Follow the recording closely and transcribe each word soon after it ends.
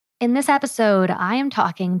In this episode, I am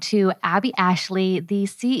talking to Abby Ashley, the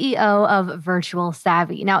CEO of Virtual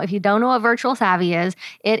Savvy. Now, if you don't know what Virtual Savvy is,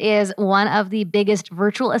 it is one of the biggest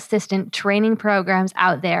virtual assistant training programs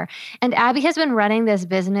out there. And Abby has been running this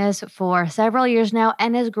business for several years now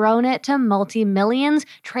and has grown it to multi-millions,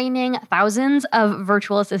 training thousands of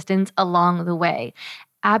virtual assistants along the way.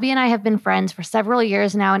 Abby and I have been friends for several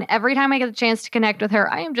years now, and every time I get a chance to connect with her,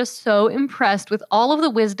 I am just so impressed with all of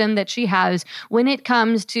the wisdom that she has when it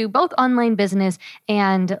comes to both online business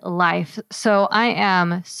and life. So I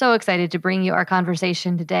am so excited to bring you our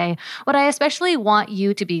conversation today. What I especially want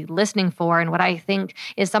you to be listening for, and what I think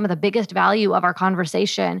is some of the biggest value of our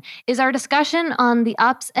conversation, is our discussion on the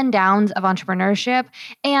ups and downs of entrepreneurship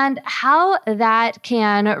and how that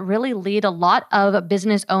can really lead a lot of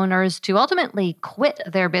business owners to ultimately quit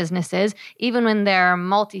their businesses, even when they're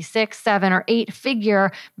multi-6, 7, or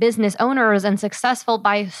 8-figure business owners and successful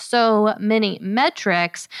by so many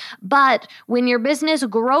metrics. But when your business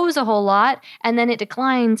grows a whole lot and then it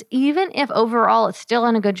declines, even if overall it's still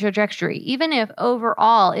on a good trajectory, even if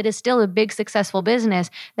overall it is still a big successful business,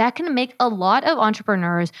 that can make a lot of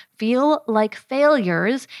entrepreneurs feel like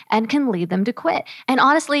failures and can lead them to quit. And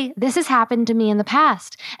honestly, this has happened to me in the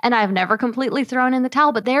past, and I've never completely thrown in the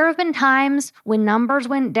towel, but there have been times when numbers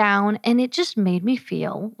went down and it just made me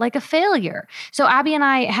feel like a failure. So Abby and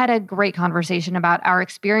I had a great conversation about our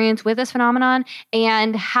experience with this phenomenon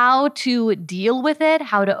and how to deal with it,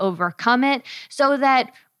 how to overcome it, so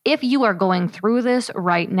that if you are going through this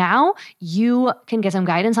right now, you can get some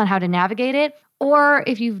guidance on how to navigate it. Or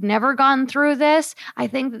if you've never gone through this, I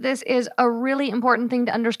think that this is a really important thing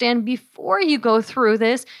to understand before you go through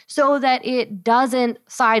this so that it doesn't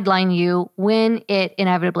sideline you when it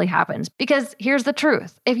inevitably happens. Because here's the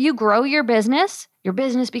truth. If you grow your business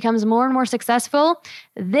becomes more and more successful,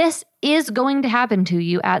 this is going to happen to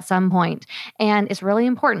you at some point. And it's really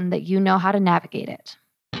important that you know how to navigate it.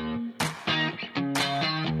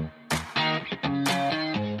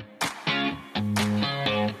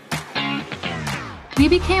 We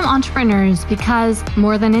became entrepreneurs because,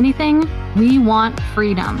 more than anything, we want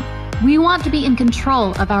freedom. We want to be in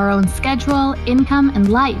control of our own schedule, income,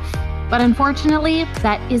 and life. But unfortunately,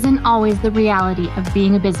 that isn't always the reality of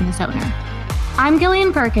being a business owner. I'm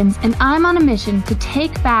Gillian Perkins, and I'm on a mission to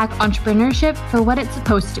take back entrepreneurship for what it's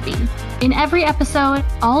supposed to be. In every episode,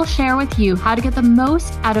 I'll share with you how to get the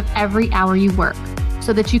most out of every hour you work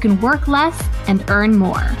so that you can work less and earn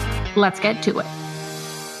more. Let's get to it.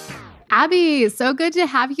 Abby, so good to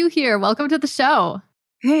have you here. Welcome to the show.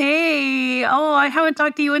 Hey, I haven't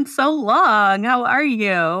talked to you in so long. How are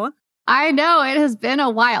you? I know, it has been a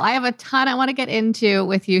while. I have a ton I want to get into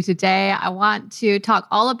with you today. I want to talk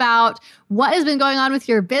all about what has been going on with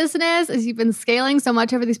your business as you've been scaling so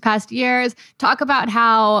much over these past years. Talk about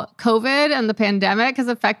how COVID and the pandemic has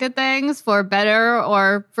affected things for better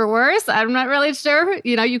or for worse. I'm not really sure.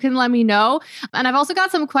 You can let me know. And I've also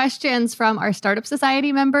got some questions from our Startup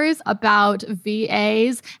Society members about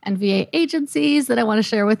VAs and VA agencies that I want to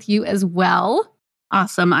share with you as well.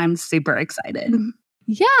 Awesome. I'm super excited.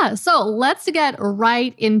 Yeah, so let's get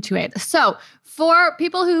right into it. So for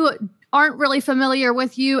people who aren't really familiar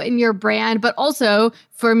with you and your brand, but also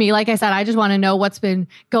for me, like I said, I just want to know what's been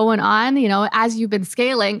going on, as you've been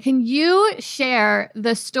scaling. Can you share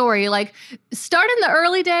the story, start in the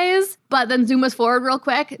early days, but then zoom us forward real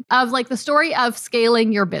quick of the story of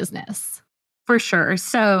scaling your business? For sure.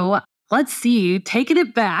 So let's see, taking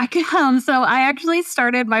it back. So I actually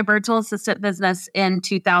started my virtual assistant business in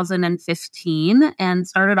 2015 and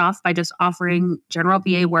started off by just offering general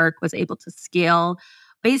VA work, was able to scale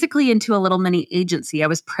basically into a little mini agency. I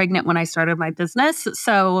was pregnant when I started my business.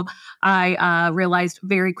 So I realized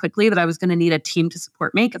very quickly that I was going to need a team to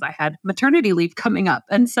support me because I had maternity leave coming up.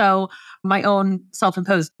 And so my own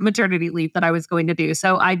self-imposed maternity leave that I was going to do.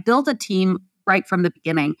 So I built a team right from the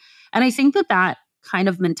beginning. And I think that kind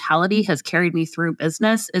of mentality has carried me through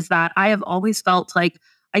business, is that I have always felt like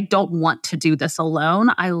I don't want to do this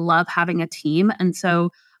alone. I love having a team. And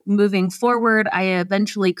so moving forward, I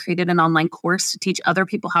eventually created an online course to teach other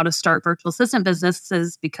people how to start virtual assistant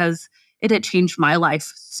businesses because it had changed my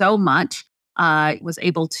life so much. I was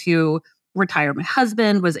able to retire my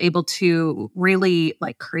husband, was able to really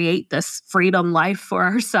create this freedom life for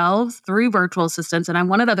ourselves through virtual assistants. And I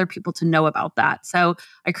wanted other people to know about that. So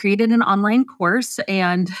I created an online course,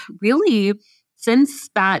 and really since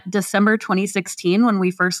that December 2016, when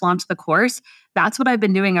we first launched the course, that's what I've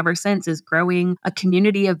been doing ever since, is growing a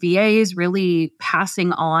community of VAs, really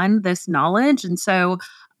passing on this knowledge. And so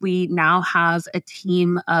we now have a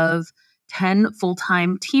team of 10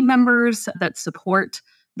 full-time team members that support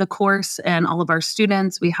the course and all of our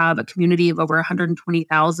students. We have a community of over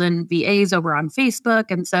 120,000 VAs over on Facebook.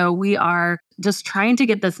 And so we are just trying to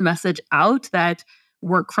get this message out that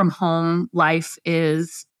work from home life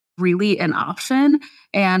is really an option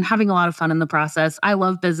and having a lot of fun in the process. I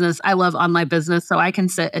love business. I love online business. So I can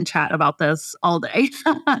sit and chat about this all day.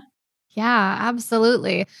 Yeah,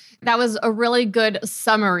 absolutely. That was a really good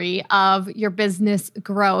summary of your business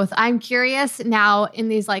growth. I'm curious now in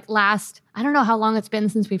these last, I don't know how long it's been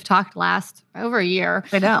since we've talked last, over a year.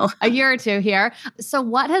 I know. A year or two here. So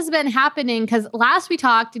what has been happening? Because last we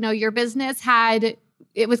talked, your business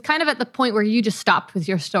it was kind of at the point where you just stopped with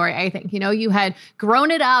your story, I think. You had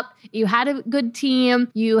grown it up, you had a good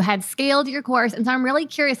team, you had scaled your course. And so I'm really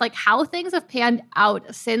curious, how things have panned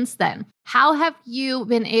out since then. How have you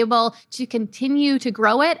been able to continue to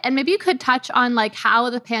grow it? And maybe you could touch on how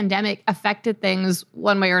the pandemic affected things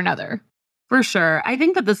one way or another. For sure. I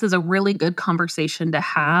think that this is a really good conversation to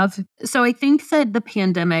have. So I think that the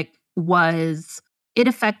pandemic it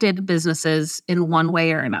affected businesses in one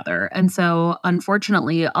way or another. And so,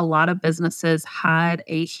 unfortunately, a lot of businesses had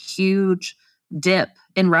a huge dip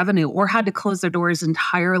in revenue or had to close their doors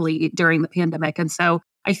entirely during the pandemic. And so,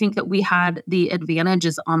 I think that we had the advantage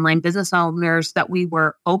as online business owners that we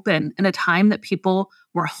were open in a time that people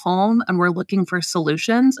were home and were looking for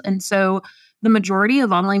solutions. And so, the majority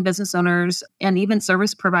of online business owners and even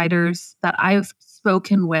service providers that I've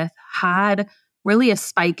spoken with had really a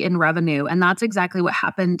spike in revenue. And that's exactly what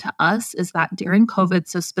happened to us is that during COVID,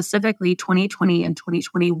 so specifically 2020 and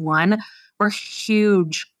 2021 were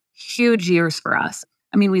huge, huge years for us.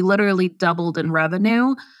 I mean, we literally doubled in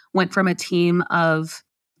revenue, went from a team of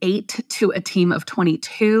 8 to a team of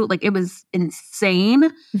 22. It was insane.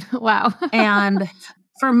 Wow. And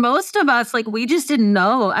for most of us, we just didn't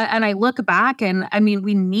know. And I look back and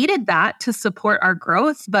we needed that to support our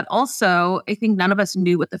growth. But also, I think none of us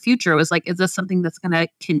knew what the future was like. Is this something that's going to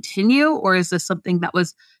continue or is this something that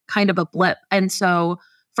was kind of a blip? And so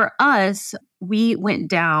for us, we went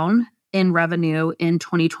down in revenue in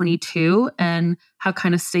 2022 and have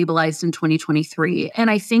kind of stabilized in 2023.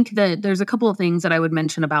 And I think that there's a couple of things that I would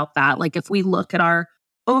mention about that. If we look at our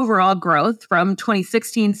overall growth from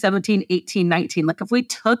 2016, 17, 18, 19. If we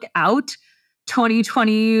took out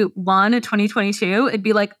 2021 and 2022, it'd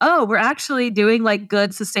be oh, we're actually doing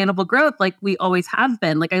good sustainable growth we always have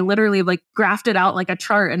been. I literally have graphed it out a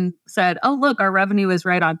chart and said, oh, look, our revenue is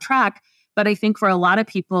right on track. But I think for a lot of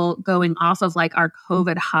people going off of our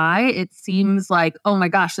COVID high, it seems oh my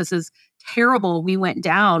gosh, this is terrible. We went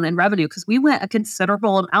down in revenue because we went a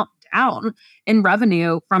considerable amount down in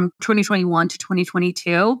revenue from 2021 to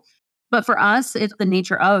 2022. But for us, it's the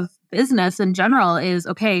nature of business in general is,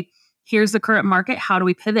 okay, here's the current market. How do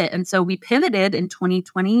we pivot? And so we pivoted in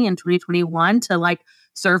 2020 and 2021 to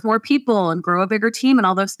serve more people and grow a bigger team and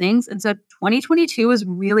all those things. And so 2022 was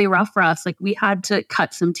really rough for us. We had to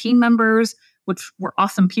cut some team members, which were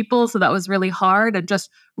awesome people. So that was really hard and just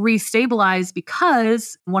restabilize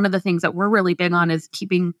because one of the things that we're really big on is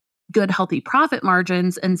keeping good, healthy profit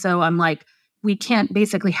margins. And so I'm we can't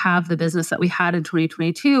basically have the business that we had in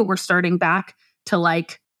 2022. We're starting back to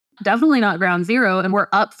definitely not ground zero. And we're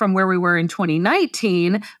up from where we were in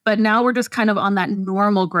 2019. But now we're just kind of on that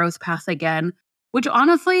normal growth path again, which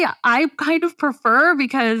honestly, I kind of prefer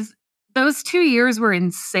because those 2 years were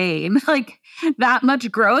insane. That much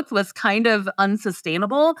growth was kind of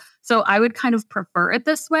unsustainable. So I would kind of prefer it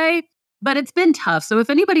this way. But it's been tough. So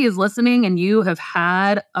if anybody is listening and you have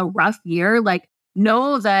had a rough year,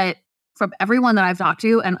 know that from everyone that I've talked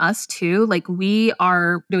to and us too, we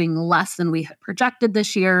are doing less than we had projected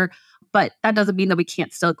this year, but that doesn't mean that we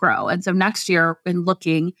can't still grow. And so next year, in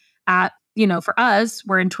looking at, for us,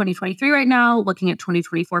 we're in 2023 right now, looking at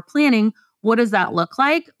 2024 planning, what does that look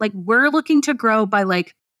like? We're looking to grow by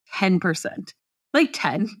 10%,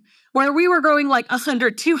 10, where we were growing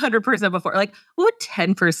 100, 200% before. What would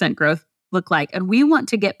 10% growth look like? And we want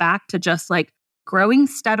to get back to just growing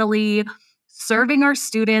steadily, serving our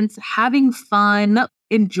students, having fun,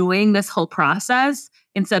 enjoying this whole process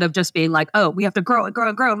instead of just being oh, we have to grow and grow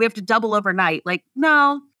and grow. And we have to double overnight.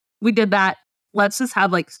 No, we did that. Let's just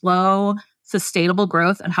have slow, sustainable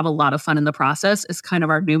growth and have a lot of fun in the process is kind of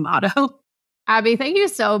our new motto. Abbey, thank you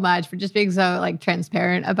so much for just being so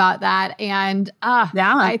transparent about that. And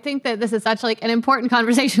yeah, I think that this is such an important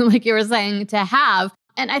conversation, you were saying, to have.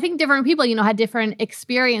 And I think different people, had different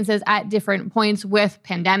experiences at different points with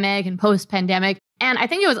pandemic and post-pandemic. And I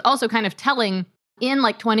think it was also kind of telling in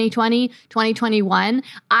 2020, 2021,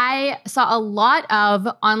 I saw a lot of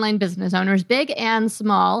online business owners, big and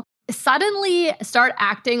small, suddenly start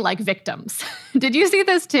acting like victims. Did you see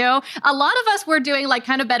this too? A lot of us were doing like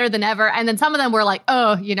kind of better than ever. And then some of them were like,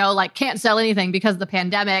 oh, like can't sell anything because of the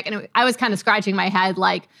pandemic. And I was kind of scratching my head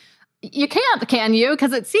like, you can't, can you?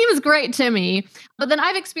 Because it seems great to me. But then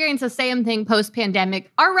I've experienced the same thing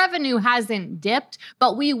post-pandemic. Our revenue hasn't dipped,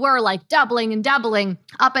 but we were like doubling and doubling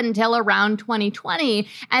up until around 2020.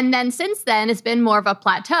 And then since then, it's been more of a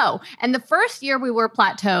plateau. And the first year we were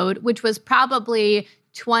plateaued, which was probably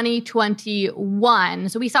 2021.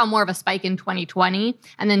 So we saw more of a spike in 2020.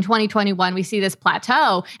 And then 2021, we see this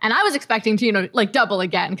plateau. And I was expecting to, like double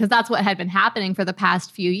again, because that's what had been happening for the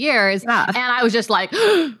past few years. Yeah. And I was just like,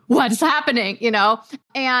 what's happening?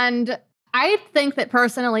 And I think that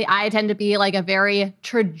personally, I tend to be like a very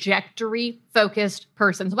trajectory focused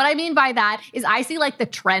person. So what I mean by that is I see like the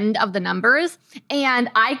trend of the numbers and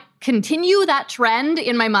I continue that trend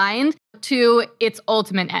in my mind to its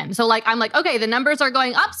ultimate end. So like, I'm like, okay, the numbers are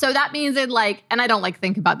going up. So that means it like, and I don't like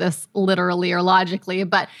think about this literally or logically,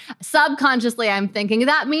 but subconsciously I'm thinking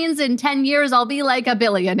that means in 10 years, I'll be like a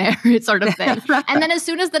billionaire sort of thing. And then as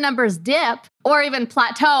soon as the numbers dip or even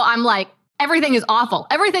plateau, I'm like, everything is awful.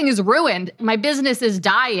 Everything is ruined. My business is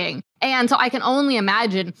dying. And so I can only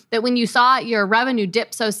imagine that when you saw your revenue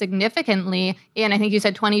dip so significantly in, I think you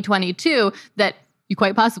said 2022, that you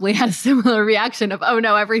quite possibly had a similar reaction of, oh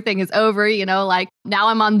no, everything is over, like now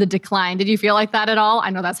I'm on the decline. Did you feel like that at all?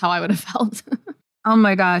 I know that's how I would have felt. Oh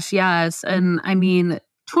my gosh, yes. And I mean,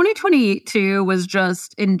 2022 was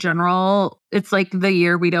just in general, it's like the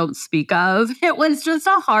year we don't speak of. It was just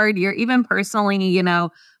a hard year, even personally,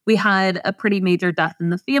 we had a pretty major death in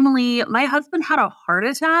the family. My husband had a heart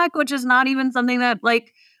attack, which is not even something that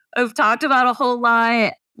like I've talked about a whole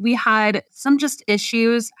lot. We had some just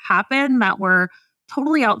issues happen that were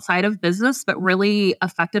totally outside of business, but really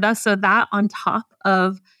affected us. So that on top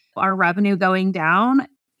of our revenue going down,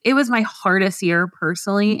 it was my hardest year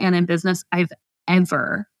personally and in business I've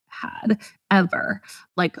ever had, ever.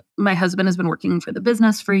 Like my husband has been working for the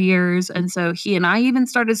business for years. And so he and I even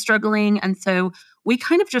started struggling. And so we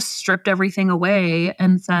kind of just stripped everything away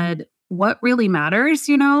and said, what really matters,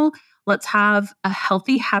 let's have a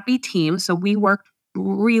healthy, happy team. So we worked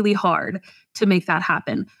really hard to make that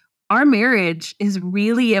happen. Our marriage is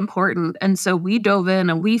really important. And so we dove in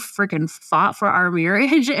and we freaking fought for our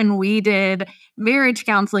marriage and we did marriage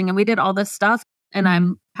counseling and we did all this stuff. And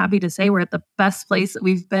I'm happy to say we're at the best place that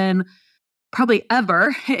we've been probably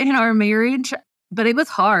ever in our marriage. But it was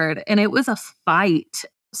hard and it was a fight.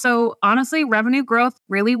 So honestly, revenue growth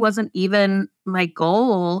really wasn't even my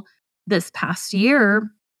goal this past year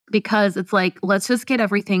because it's like, let's just get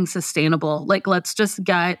everything sustainable. Like, let's just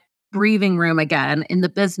get breathing room again in the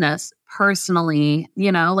business personally.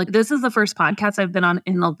 Like this is the first podcast I've been on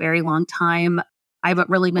in a very long time. I haven't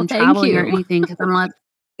really been traveling or anything because I'm like,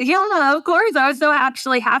 yeah, of course. I was so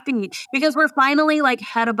actually happy because we're finally like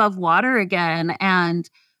head above water again. And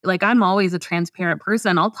like, I'm always a transparent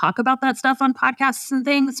person. I'll talk about that stuff on podcasts and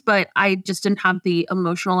things, but I just didn't have the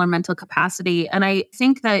emotional or mental capacity. And I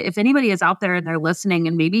think that if anybody is out there and they're listening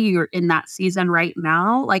and maybe you're in that season right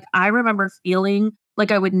now, like I remember feeling like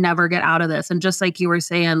I would never get out of this. And just like you were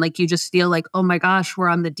saying, like you just feel like, oh my gosh, we're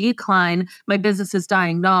on the decline. My business is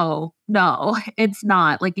dying. No, it's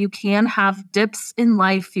not. Like you can have dips in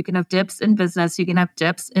life. You can have dips in business. You can have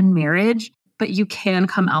dips in marriage, but you can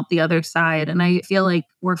come out the other side. And I feel like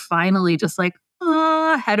we're finally just like,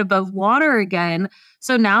 head above water again.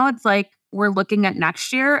 So now it's like we're looking at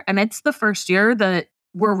next year and it's the first year that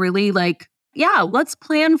we're really like, yeah, let's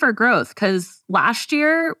plan for growth. Because last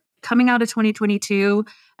year, coming out of 2022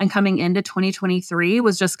 and coming into 2023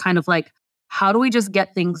 was just kind of like, how do we just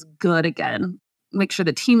get things good again? Make sure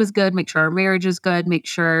the team is good, make sure our marriage is good, make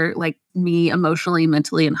sure like me emotionally,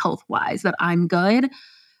 mentally, and health-wise that I'm good.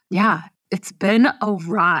 Yeah, it's been a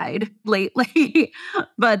ride lately,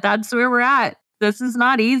 but that's where we're at. This is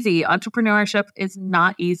not easy. Entrepreneurship is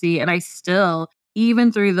not easy. And I still,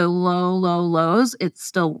 even through the low lows, it's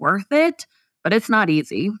still worth it, but it's not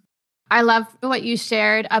easy. I love what you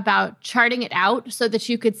shared about charting it out so that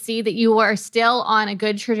you could see that you were still on a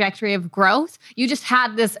good trajectory of growth. You just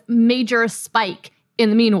had this major spike in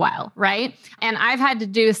the meanwhile, right? And I've had to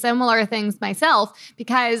do similar things myself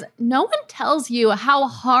because no one tells you how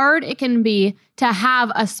hard it can be to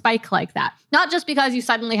have a spike like that. Not just because you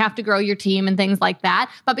suddenly have to grow your team and things like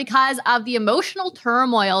that, but because of the emotional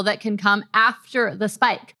turmoil that can come after the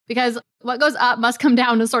spike. Because what goes up must come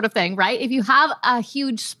down, sort of thing, right? If you have a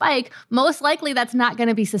huge spike, most likely that's not going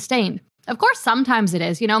to be sustained. Of course, sometimes it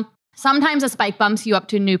is, Sometimes a spike bumps you up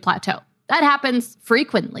to a new plateau. That happens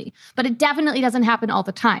frequently, but it definitely doesn't happen all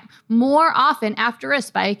the time. More often after a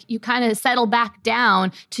spike, you kind of settle back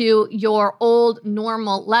down to your old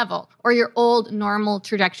normal level or your old normal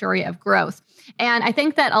trajectory of growth. And I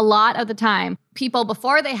think that a lot of the time, people,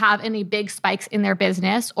 before they have any big spikes in their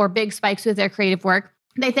business or big spikes with their creative work,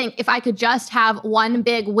 they think if I could just have one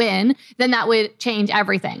big win, then that would change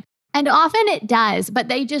everything. And often it does, but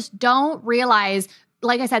they just don't realize,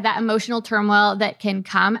 like I said, that emotional turmoil that can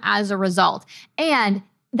come as a result. And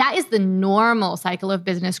that is the normal cycle of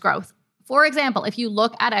business growth. For example, if you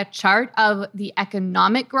look at a chart of the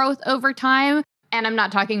economic growth over time, and I'm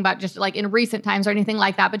not talking about just like in recent times or anything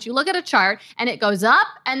like that, but you look at a chart and it goes up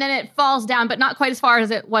and then it falls down, but not quite as far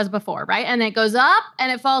as it was before, right? And then it goes up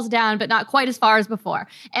and it falls down, but not quite as far as before.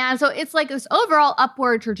 And so it's like this overall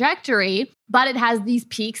upward trajectory, but it has these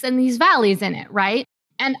peaks and these valleys in it, right?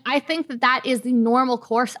 And I think that that is the normal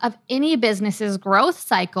course of any business's growth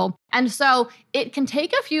cycle. And so it can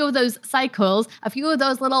take a few of those cycles, a few of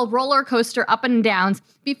those little roller coaster up and downs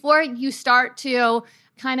before you start to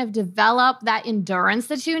kind of develop that endurance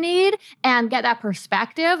that you need and get that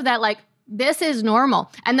perspective that like, this is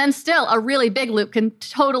normal. And then still a really big loop can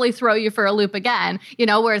totally throw you for a loop again,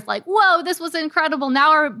 where it's like, whoa, this was incredible.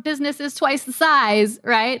 Now our business is twice the size,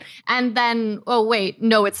 right? And then, oh, wait,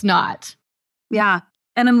 no, it's not. Yeah.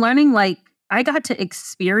 And I'm learning I got to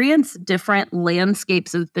experience different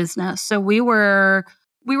landscapes of business. So we were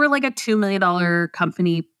like a $2 million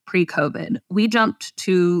company pre-COVID. We jumped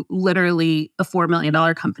to literally a $4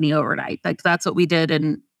 million company overnight. That's what we did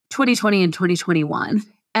in 2020 and 2021.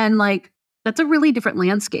 And that's a really different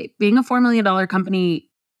landscape. Being a $4 million company,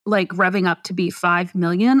 revving up to be 5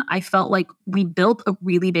 million, I felt like we built a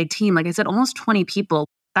really big team. Like I said, almost 20 people.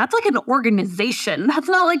 That's like an organization. That's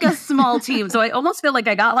not like a small team. So I almost feel like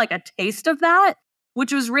I got a taste of that,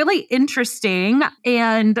 which was really interesting.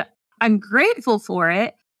 And I'm grateful for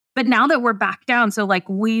it. But now that we're back down, so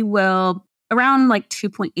we will around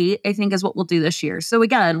 2.8, I think is what we'll do this year. So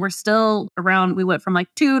again, we're still around, we went from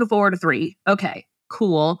 2 to 4 to 3. Okay,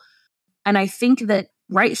 cool. And I think that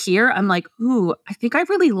right here, I'm ooh, I think I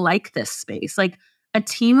really like this space. A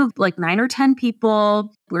team of 9 or 10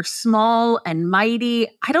 people. We're small and mighty.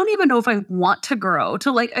 I don't even know if I want to grow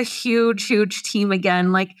to a huge, huge team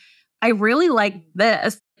again. I really like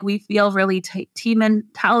this. We feel really team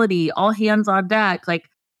mentality, all hands on deck,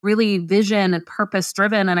 really vision and purpose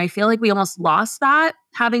driven. And I feel like we almost lost that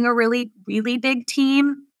having a really, really big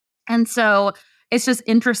team. And so it's just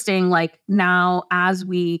interesting, now as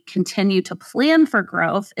we continue to plan for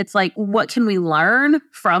growth, it's what can we learn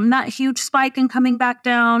from that huge spike and coming back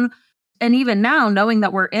down? And even now, knowing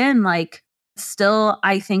that we're in still,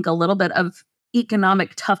 I think, a little bit of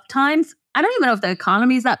economic tough times. I don't even know if the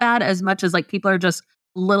economy is that bad as much as people are just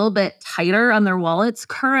a little bit tighter on their wallets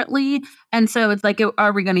currently. And so it's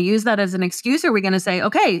are we going to use that as an excuse? Or are we going to say,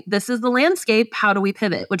 okay, this is the landscape. How do we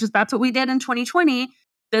pivot? That's what we did in 2020.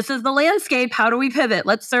 This is the landscape. How do we pivot?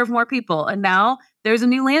 Let's serve more people. And now there's a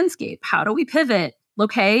new landscape. How do we pivot?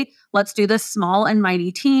 Okay, let's do this small and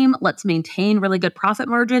mighty team. Let's maintain really good profit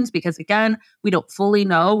margins because, again, we don't fully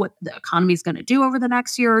know what the economy is going to do over the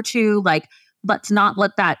next year or two. Let's not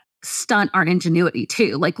let that stunt our ingenuity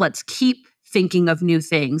too. Let's keep thinking of new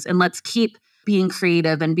things and let's keep being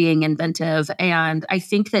creative and being inventive. And I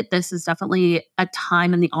think that this is definitely a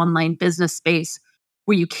time in the online business space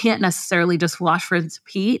where you can't necessarily just wash, rinse,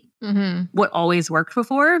 repeat what always worked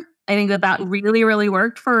before. I think that really, really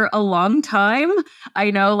worked for a long time. I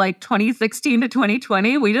know 2016 to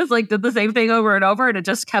 2020, we just did the same thing over and over and it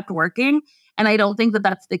just kept working. And I don't think that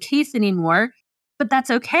that's the case anymore, but that's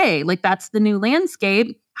okay. That's the new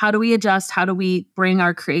landscape. How do we adjust? How do we bring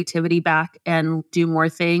our creativity back and do more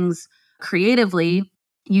things creatively,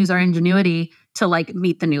 use our ingenuity to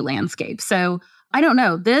meet the new landscape? So I don't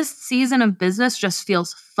know. This season of business just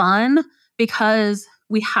feels fun because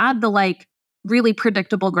we had the really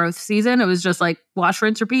predictable growth season. It was just wash,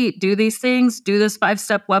 rinse, repeat, do these things, do this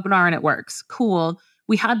 5-step webinar and it works. Cool.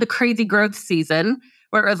 We had the crazy growth season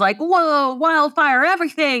where it was whoa, wildfire,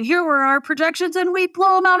 everything. Here were our projections and we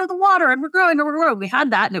blow them out of the water and we're growing and we're growing. We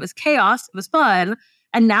had that and it was chaos. It was fun.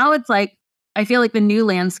 And now it's I feel like the new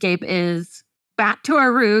landscape is back to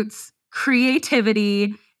our roots,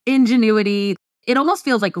 creativity, ingenuity. It almost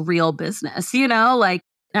feels like real business,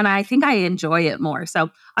 and I think I enjoy it more. So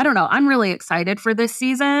I don't know. I'm really excited for this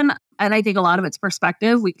season. And I think a lot of it's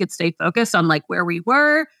perspective. We could stay focused on where we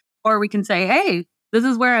were, or we can say, hey, this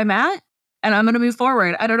is where I'm at and I'm going to move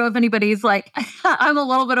forward. I don't know if anybody's I'm a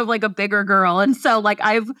little bit of a bigger girl. And so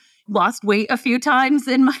I've lost weight a few times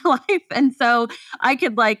in my life. And so I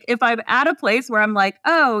could if I'm at a place where I'm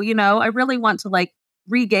oh, I really want to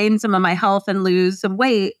regain some of my health and lose some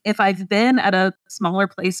weight, if I've been at a smaller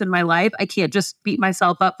place in my life, I can't just beat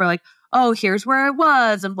myself up for like, oh, here's where I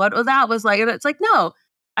was and what that was like. And it's like, no,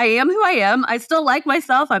 I am who I am. I still like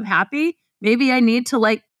myself. I'm happy. Maybe I need to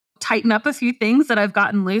like tighten up a few things that I've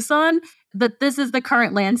gotten loose on, but this is the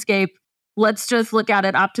current landscape. Let's just look at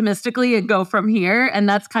it optimistically and go from here. And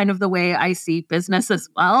that's kind of the way I see business as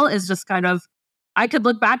well, is just kind of, I could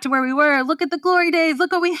look back to where we were, look at the glory days,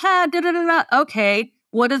 look what we had, da, da, da, da. Okay,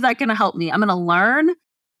 what is that going to help me? I'm going to learn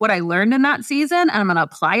what I learned in that season and I'm going to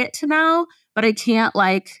apply it to now, but I can't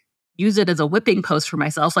like use it as a whipping post for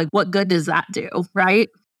myself. Like, what good does that do, right?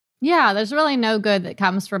 Yeah, there's really no good that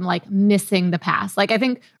comes from like missing the past. Like, I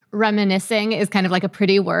think reminiscing is kind of like a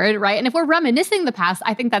pretty word, right? And if we're reminiscing the past,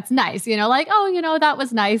 I think that's nice, like, oh, that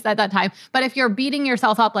was nice at that time. But if you're beating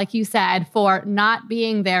yourself up, like you said, for not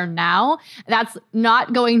being there now, that's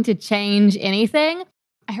not going to change anything.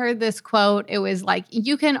 I heard this quote. It was like,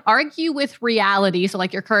 you can argue with reality, so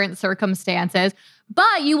like your current circumstances,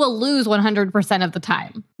 but you will lose 100% of the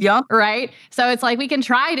time. Yeah. Right? So it's like we can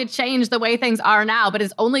try to change the way things are now, but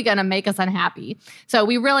it's only going to make us unhappy. So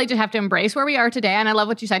we really just have to embrace where we are today. And I love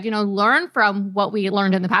what you said, learn from what we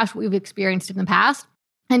learned in the past, what we've experienced in the past,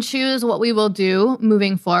 and choose what we will do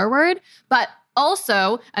moving forward. But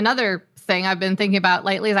also, another thing I've been thinking about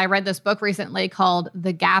lately is I read this book recently called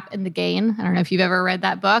The Gap and the Gain. I don't know if you've ever read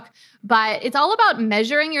that book, but it's all about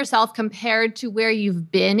measuring yourself compared to where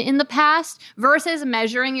you've been in the past versus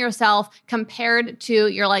measuring yourself compared to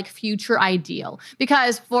your like future ideal.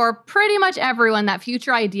 Because for pretty much everyone, that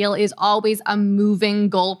future ideal is always a moving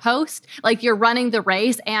goalpost. Like you're running the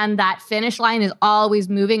race and that finish line is always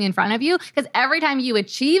moving in front of you because every time you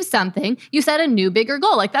achieve something, you set a new bigger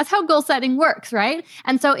goal. Like that's how goal setting works, right?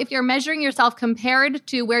 And so if you're measuring yourself compared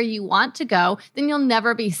to where you want to go, then you'll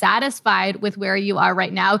never be satisfied with where you are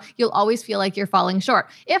right now. You'll always feel like you're falling short.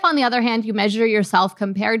 If, on the other hand, you measure yourself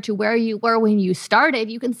compared to where you were when you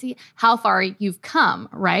started, you can see how far you've come,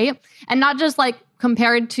 right? And not just like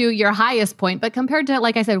compared to your highest point, but compared to,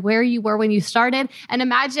 like I said, where you were when you started. And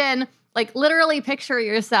imagine, like literally picture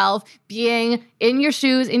yourself being in your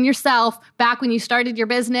shoes, in yourself, back when you started your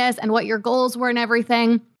business and what your goals were and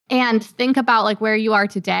everything. And think about like where you are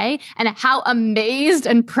today and how amazed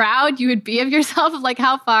and proud you would be of yourself, of like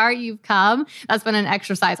how far you've come. That's been an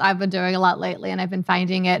exercise I've been doing a lot lately, and I've been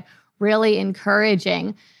finding it really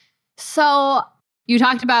encouraging. So you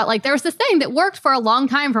talked about like there was this thing that worked for a long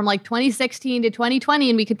time from like 2016 to 2020,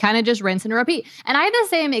 and we could kind of just rinse and repeat. And I had the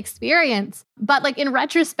same experience, but like in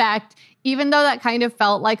retrospect, even though that kind of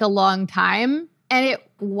felt like a long time, and it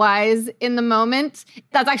was in the moment,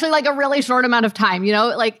 that's actually like a really short amount of time,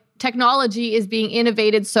 like technology is being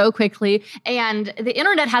innovated so quickly and the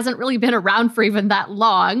internet hasn't really been around for even that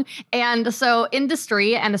long. And so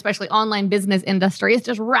industry, and especially online business industry, is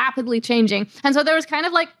just rapidly changing. And so there was kind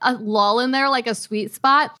of like a lull in there, like a sweet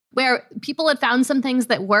spot where people had found some things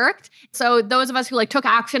that worked. So those of us who like took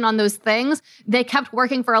action on those things, they kept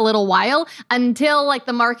working for a little while until like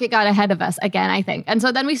the market got ahead of us again, I think. And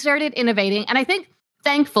so then we started innovating. And I think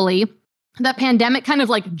thankfully, the pandemic kind of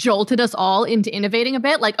like jolted us all into innovating a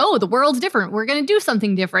bit, like, oh, the world's different. We're going to do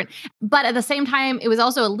something different. But at the same time, it was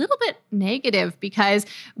also a little bit negative because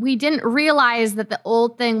we didn't realize that the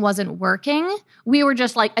old thing wasn't working. We were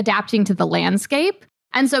just like adapting to the landscape.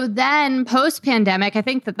 And so then post-pandemic, I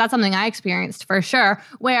think that that's something I experienced for sure,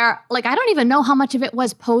 where like, I don't even know how much of it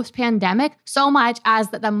was post-pandemic, so much as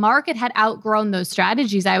that the market had outgrown those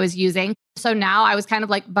strategies I was using. So now I was kind of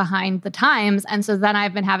like behind the times. And so then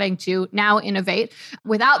I've been having to now innovate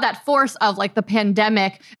without that force of like the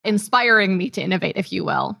pandemic inspiring me to innovate, if you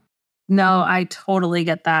will. No, I totally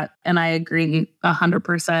get that. And I agree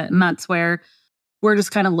 100%. And that's where we're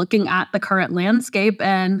just kind of looking at the current landscape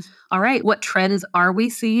and, all right, what trends are we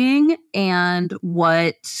seeing and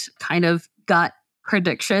what kind of gut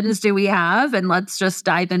predictions do we have? And let's just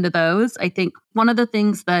dive into those. I think one of the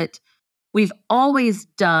things that we've always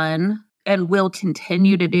done and will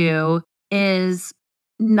continue to do is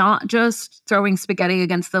not just throwing spaghetti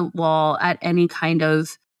against the wall at any kind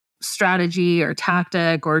of strategy or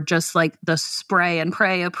tactic or just like the spray and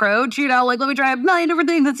pray approach, like let me try a million different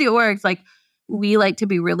things and see what works. Like we like to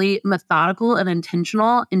be really methodical and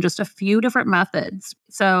intentional in just a few different methods.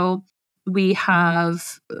 So we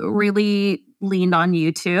have really leaned on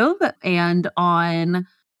YouTube and on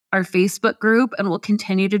our Facebook group, and we'll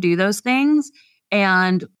continue to do those things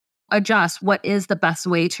and adjust what is the best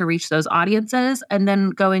way to reach those audiences. And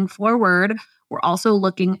then going forward, we're also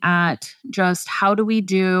looking at just how do we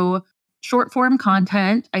do short form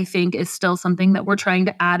content, I think is still something that we're trying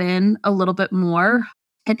to add in a little bit more.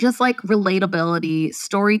 and just like relatability,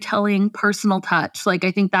 storytelling, personal touch. Like,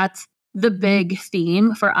 I think that's the big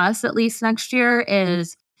theme for us, at least next year,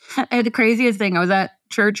 is and the craziest thing. I was at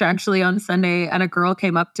church actually on Sunday, and a girl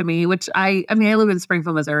came up to me, which I mean, I live in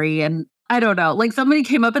Springfield, Missouri, and I don't know, like somebody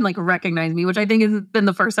came up and like recognized me, which I think has been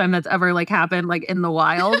the first time that's ever like happened like in the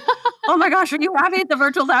wild. Oh my gosh, are you Abbey at the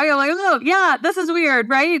virtual Abbey? I'm like, oh yeah, this is weird,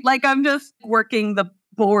 right? Like I'm just working the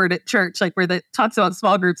board at church, like where they talks about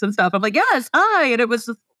small groups and stuff. I'm like, yes, hi. And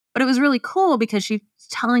but it was really cool because she's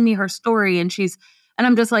telling me her story and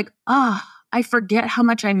I'm just like, I forget how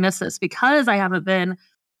much I miss this because I haven't been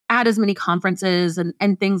at as many conferences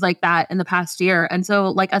and things like that in the past year. And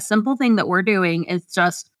so like a simple thing that we're doing is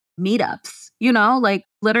just meetups, like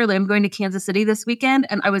literally I'm going to Kansas City this weekend,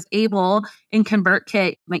 and I was able in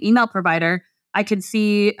ConvertKit, my email provider, I could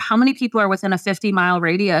see how many people are within a 50-mile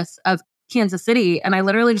radius of Kansas City. And I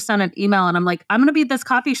literally just sent an email and I'm like, I'm going to be at this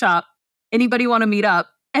coffee shop. Anybody want to meet up?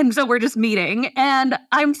 And so we're just meeting. And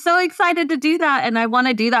I'm so excited to do that. And I want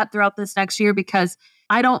to do that throughout this next year because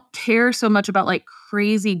I don't care so much about like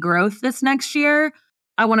crazy growth this next year.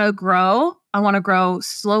 I want to grow. I want to grow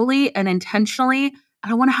slowly and intentionally.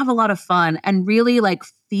 And I want to have a lot of fun and really like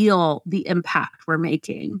feel the impact we're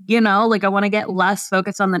making. Like I want to get less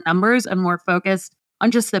focused on the numbers and more focused on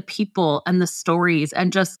just the people and the stories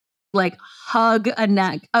and just like hug a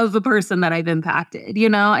neck of a person that I've impacted.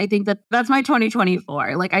 I think that's my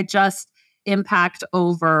 2024. Like I just impact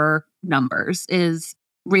over numbers is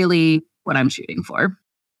really what I'm shooting for.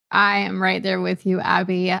 I am right there with you,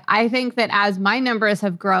 Abbey. I think that as my numbers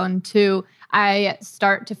have grown too, I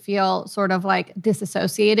start to feel sort of like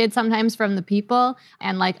disassociated sometimes from the people.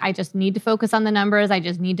 And like, I just need to focus on the numbers. I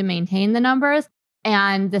just need to maintain the numbers.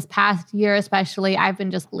 And this past year, especially, I've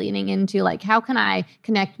been just leaning into like, how can I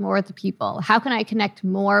connect more with the people? How can I connect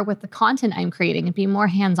more with the content I'm creating and be more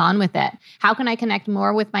hands-on with it? How can I connect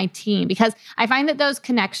more with my team? Because I find that those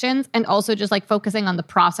connections and also just like focusing on the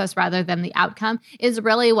process rather than the outcome is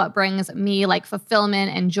really what brings me like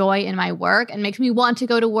fulfillment and joy in my work and makes me want to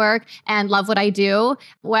go to work and love what I do.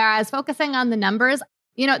 Whereas focusing on the numbers,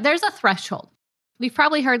 there's a threshold. We've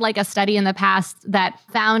probably heard like a study in the past that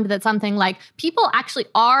found that something like people actually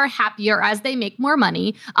are happier as they make more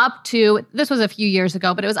money up to, this was a few years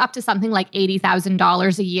ago, but it was up to something like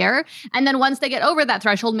 $80,000 a year. And then once they get over that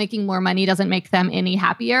threshold, making more money doesn't make them any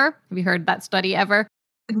happier. Have you heard that study ever?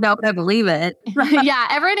 No, but I believe it. Yeah,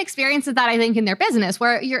 everyone experiences that, I think, in their business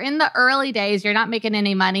where you're in the early days, you're not making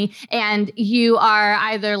any money, and you are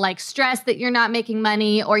either like stressed that you're not making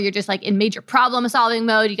money or you're just like in major problem solving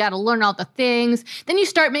mode. You got to learn all the things. Then you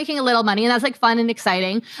start making a little money and that's like fun and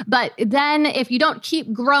exciting. But then if you don't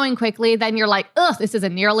keep growing quickly, then you're like, this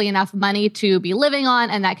isn't nearly enough money to be living on.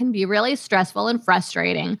 And that can be really stressful and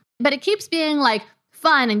frustrating. But it keeps being like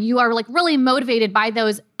fun and you are like really motivated by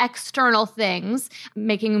those external things,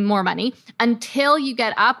 making more money until you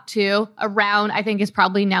get up to around, I think is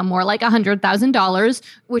probably now more like $100,000,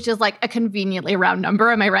 which is like a conveniently round number.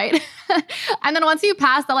 Am I right? And then once you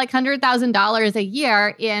pass the like $100,000 a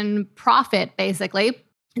year in profit, basically,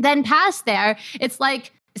 then past there, it's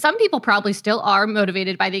like some people probably still are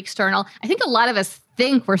motivated by the external. I think a lot of us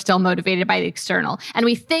think we're still motivated by the external. And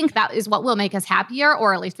we think that is what will make us happier,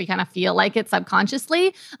 or at least we kind of feel like it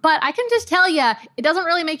subconsciously. But I can just tell you, it doesn't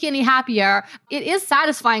really make you any happier. It is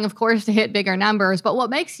satisfying, of course, to hit bigger numbers. But what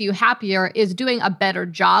makes you happier is doing a better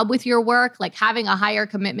job with your work, like having a higher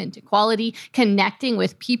commitment to quality, connecting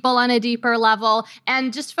with people on a deeper level,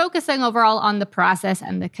 and just focusing overall on the process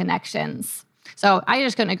and the connections. So I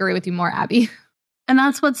just couldn't agree with you more, Abbey. And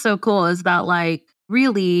that's what's so cool is that like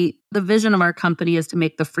really the vision of our company is to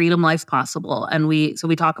make the freedom life possible. And we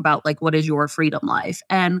talk about like, what is your freedom life?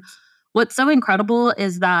 And what's so incredible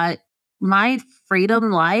is that my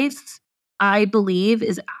freedom life, I believe,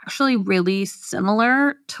 is actually really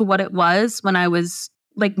similar to what it was when I was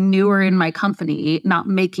like newer in my company, not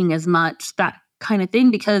making as much, that kind of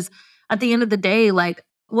thing. Because at the end of the day, like,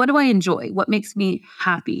 what do I enjoy? What makes me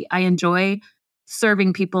happy? I enjoy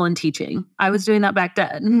serving people and teaching. I was doing that back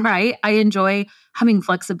then, right? I enjoy having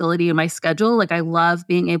flexibility in my schedule. Like I love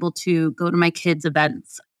being able to go to my kids'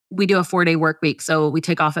 events. We do a 4-day work week. So we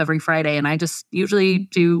take off every Friday and I just usually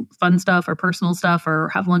do fun stuff or personal stuff or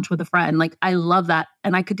have lunch with a friend. Like I love that.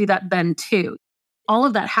 And I could do that then too. All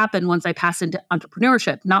of that happened once I passed into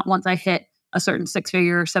entrepreneurship, not once I hit a certain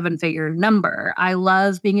 6-figure, 7-figure number. I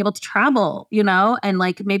love being able to travel, and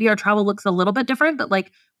like maybe our travel looks a little bit different, but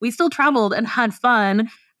like we still traveled and had fun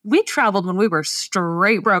we traveled when we were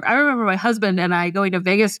straight broke. I remember my husband and I going to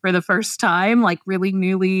Vegas for the first time, like really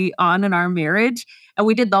newly on in our marriage. And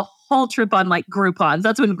we did the whole trip on like Groupons.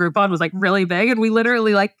 That's when Groupon was like really big. And we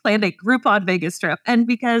literally like planned a Groupon Vegas trip. And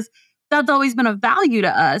because that's always been a value to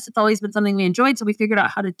us, it's always been something we enjoyed. So we figured out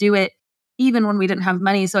how to do it even when we didn't have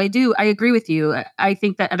money. So I agree with you. I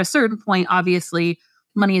think that at a certain point, obviously,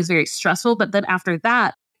 money is very stressful. But then after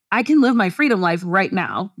that, I can live my freedom life right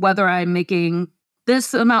now, whether I'm making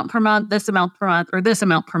this amount per month, this amount per month, or this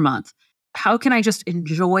amount per month. How can I just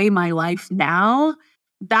enjoy my life now?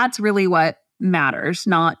 That's really what matters,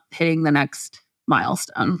 not hitting the next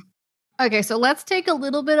milestone. Okay, so let's take a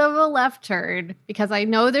little bit of a left turn because I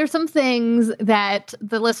know there's some things that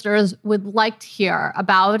the listeners would like to hear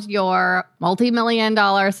about your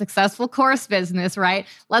multi-million-dollar successful course business, right?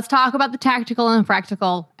 Let's talk about the tactical and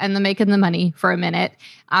practical and the making the money for a minute.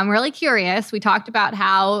 I'm really curious. We talked about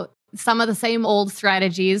how some of the same old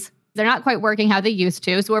strategies, they're not quite working how they used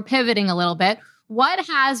to, so we're pivoting a little bit. What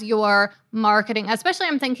has your marketing, especially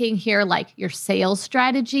I'm thinking here, like your sales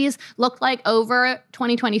strategies look like over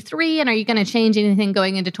 2023? And are you going to change anything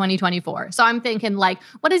going into 2024? So I'm thinking like,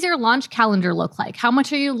 what does your launch calendar look like? How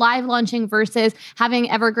much are you live launching versus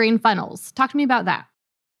having evergreen funnels? Talk to me about that.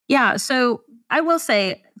 Yeah. So I will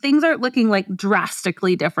say things are looking like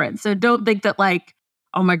drastically different. So don't think that like,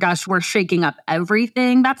 oh my gosh, we're shaking up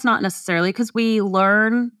everything. That's not necessarily, because we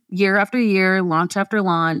learn year after year, launch after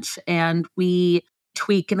launch, and we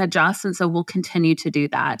tweak and adjust. And so we'll continue to do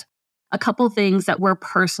that. A couple things that we're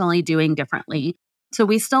personally doing differently. So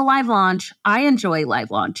we still live launch. I enjoy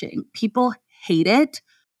live launching. People hate it.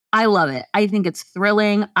 I love it. I think it's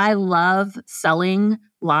thrilling. I love selling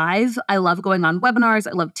live. I love going on webinars.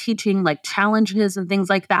 I love teaching like challenges and things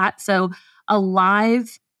like that. So a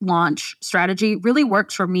live launch strategy really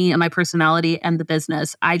works for me and my personality and the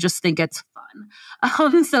business. I just think it's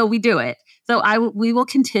fun. So we do it. So we will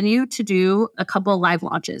continue to do a couple of live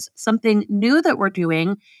launches. Something new that we're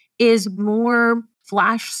doing is more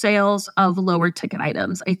flash sales of lower ticket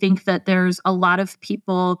items. I think that there's a lot of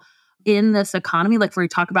people in this economy, like where we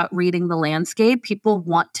talk about reading the landscape, people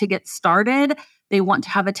want to get started. They want to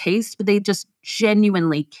have a taste, but they just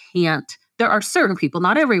genuinely can't. There are certain people,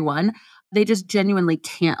 not everyone, they just genuinely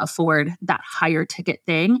can't afford that higher ticket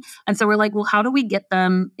thing. And so we're like, well, how do we get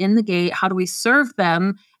them in the gate? How do we serve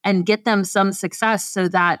them and get them some success so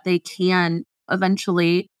that they can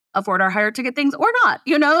eventually afford our higher ticket things or not,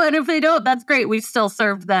 And if they don't, that's great. We've still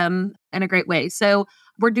served them in a great way. So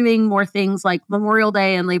we're doing more things like Memorial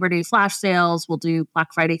Day and Labor Day flash sales. We'll do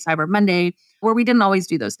Black Friday, Cyber Monday, where we didn't always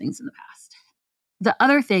do those things in the past. The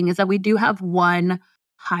other thing is that we do have one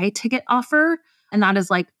high ticket offer, and that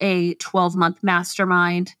is like a 12-month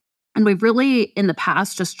mastermind. And we've really, in the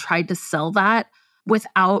past, just tried to sell that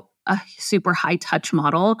without a super high touch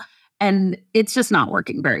model. And it's just not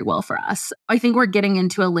working very well for us. I think we're getting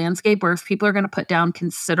into a landscape where if people are going to put down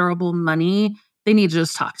considerable money, they need to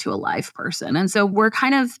just talk to a live person. And so we're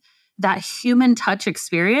kind of that human touch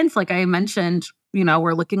experience. Like I mentioned,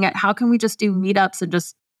 we're looking at how can we just do meetups and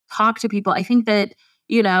just talk to people. I think that,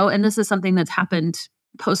 and this is something that's happened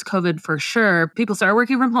post-COVID for sure. People started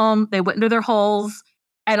working from home. They went into their holes.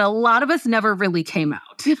 And a lot of us never really came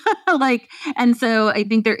out. And so I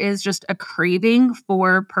think there is just a craving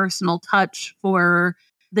for personal touch, for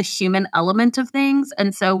the human element of things.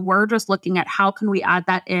 And so we're just looking at how can we add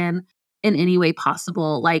that in any way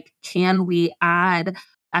possible? Like, can we add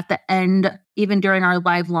at the end, even during our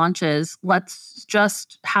live launches, let's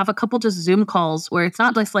just have a couple just Zoom calls where it's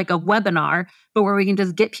not just like a webinar, but where we can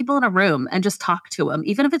just get people in a room and just talk to them.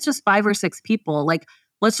 Even if it's just 5 or 6 people, like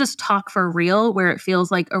let's just talk for real where it feels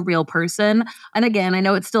like a real person. And again, I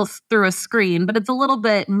know it's still through a screen, but it's a little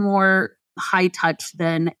bit more high touch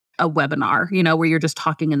than a webinar, where you're just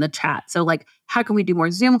talking in the chat. So like, how can we do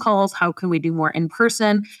more Zoom calls? How can we do more in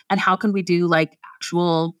person? And how can we do like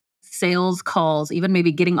actual sales calls, even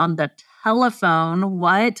maybe getting on the telephone,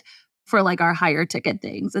 for like our higher ticket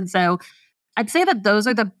things. And so I'd say that those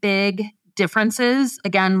are the big differences.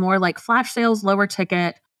 Again, more like flash sales, lower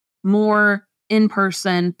ticket, more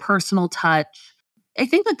in-person, personal touch. I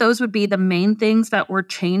think that those would be the main things that we're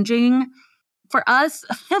changing for us.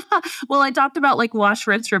 Well, I talked about like wash,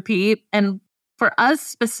 rinse, repeat. And for us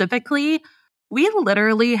specifically, we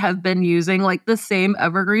literally have been using like the same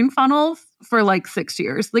evergreen funnels for like 6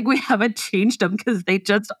 years. Like we haven't changed them because they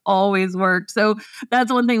just always work. So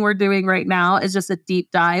that's one thing we're doing right now is just a deep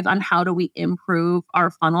dive on how do we improve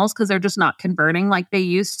our funnels because they're just not converting like they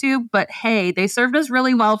used to. But hey, they served us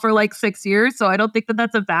really well for like 6 years. So I don't think that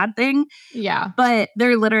that's a bad thing. Yeah. But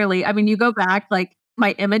they're literally, I mean, you go back like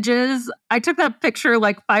my images. I took that picture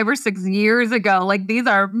like 5 or 6 years ago. Like these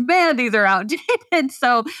are outdated.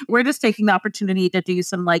 So we're just taking the opportunity to do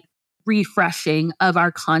some like refreshing of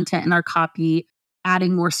our content and our copy,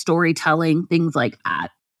 adding more storytelling, things like that.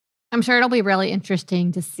 I'm sure it'll be really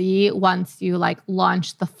interesting to see once you like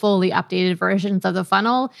launch the fully updated versions of the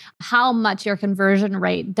funnel, how much your conversion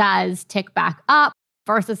rate does tick back up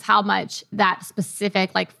versus how much that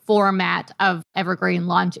specific like format of evergreen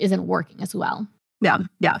launch isn't working as well.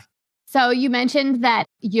 Yeah. So you mentioned that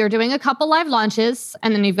you're doing a couple live launches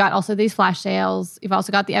and then you've got also these flash sales. You've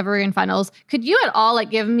also got the evergreen funnels. Could you at all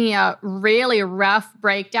like give me a really rough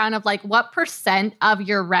breakdown of like what % of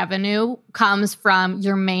your revenue comes from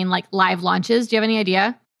your main like live launches? Do you have any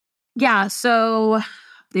idea? Yeah. So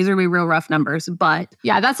these are real rough numbers, but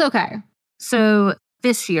yeah, that's okay. So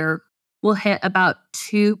this year we'll hit about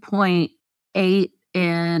 2.8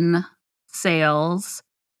 in sales.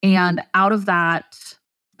 And out of that,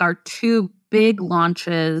 our 2 big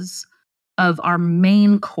launches of our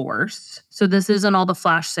main course. So this isn't all the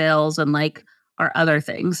flash sales and like our other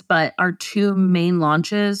things, but our 2 main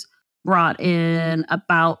launches brought in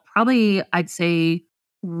about probably, I'd say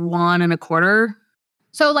 1.25.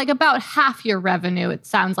 So like about half your revenue, it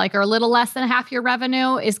sounds like, or a little less than half your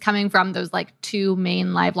revenue is coming from those like 2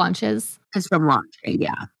 main live launches. It's from launching,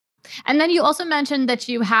 yeah. And then you also mentioned that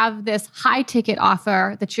you have this high ticket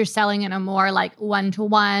offer that you're selling in a more like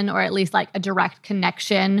one-to-one or at least like a direct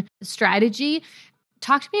connection strategy.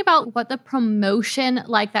 Talk to me about what the promotion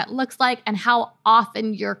like that looks like and how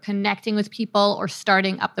often you're connecting with people or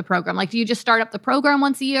starting up the program. Like, do you just start up the program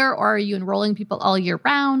once a year or are you enrolling people all year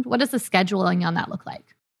round? What does the scheduling on that look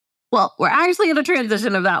like? Well, we're actually in the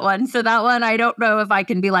transition of that one. So that one, I don't know if I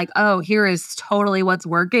can be like, oh, here is totally what's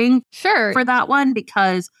working for that one,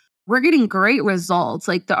 because we're getting great results.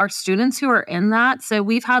 Like our students who are in that. So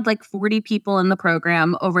we've had like 40 people in the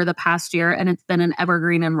program over the past year, and it's been an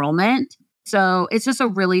evergreen enrollment. So it's just a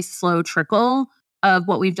really slow trickle of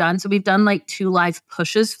what we've done. So we've done like 2 live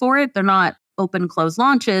pushes for it. They're not open, close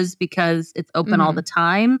launches because it's open all the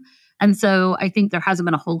time. And so I think there hasn't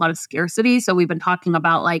been a whole lot of scarcity. So we've been talking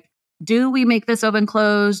about like, do we make this open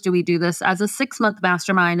close? Do we do this as a 6-month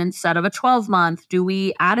mastermind instead of a 12-month? Do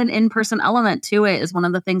we add an in-person element to it is one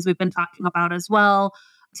of the things we've been talking about as well.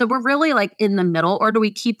 So we're really like in the middle, or do we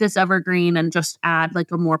keep this evergreen and just add like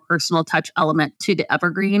a more personal touch element to the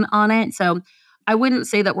evergreen on it? So I wouldn't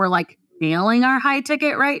say that we're like nailing our high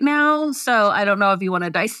ticket right now. So I don't know if you want to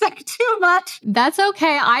dissect too much. That's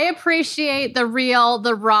okay. I appreciate the real,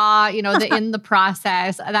 the raw, the in the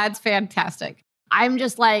process. That's fantastic. I'm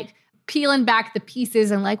just like peeling back the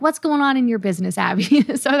pieces and like, what's going on in your business, Abby?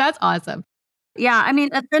 So that's awesome. Yeah. I mean,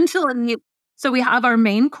 essentially, so we have our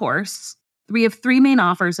main course. We have 3 main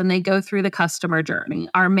offers and they go through the customer journey.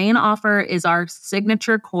 Our main offer is our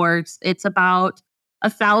signature course. It's about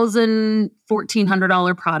 $1,000,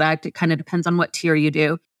 $1,400 product. It kind of depends on what tier you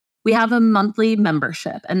do. We have a monthly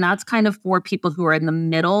membership, and that's kind of for people who are in the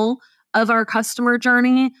middle of our customer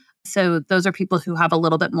journey. So those are people who have a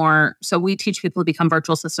little bit more. So we teach people to become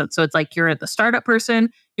virtual assistants. So it's like you're the startup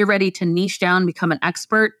person, you're ready to niche down, become an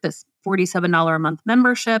expert. This $47 a month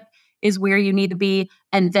membership is where you need to be.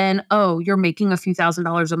 And then, you're making a few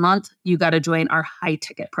 $1,000s a month. You got to join our high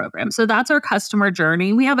ticket program. So that's our customer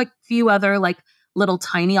journey. We have a few other like little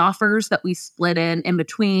tiny offers that we split in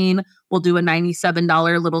between. We'll do a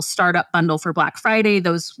 $97 little startup bundle for Black Friday.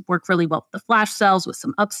 Those work really well with the flash sales with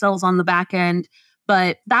some upsells on the back end.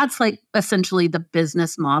 But that's like essentially the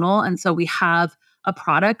business model. And so we have a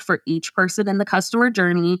product for each person in the customer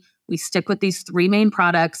journey. We stick with these 3 main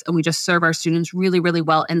products and we just serve our students really, really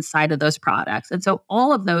well inside of those products. And so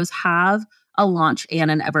all of those have a launch and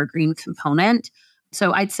an evergreen component.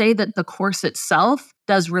 So I'd say that the course itself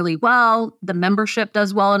does really well. The membership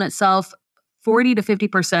does well in itself. 40 to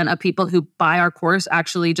 50% of people who buy our course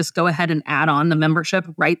actually just go ahead and add on the membership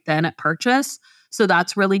right then at purchase. So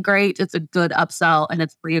that's really great. It's a good upsell and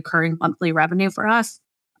it's reoccurring monthly revenue for us.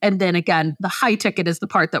 And then again, the high ticket is the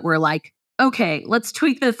part that we're like, okay, let's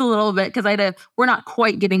tweak this a little bit because we're not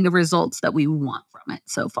quite getting the results that we want from it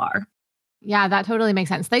so far. Yeah, that totally makes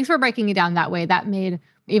sense. Thanks for breaking it down that way. That made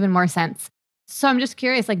even more sense. So I'm just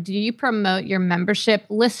curious, like, do you promote your membership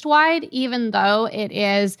list-wide, even though it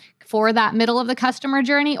is for that middle of the customer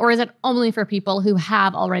journey, or is it only for people who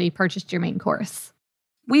have already purchased your main course?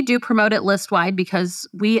 We do promote it list-wide because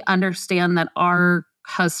we understand that our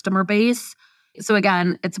customer base, so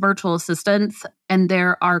again, it's virtual assistants, and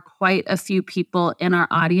there are quite a few people in our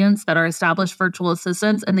audience that are established virtual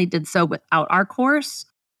assistants, and they did so without our course.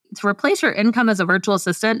 to replace your income as a virtual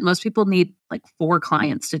assistant, most people need like 4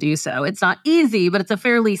 clients to do so. It's not easy, but it's a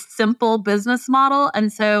fairly simple business model.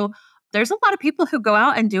 And so there's a lot of people who go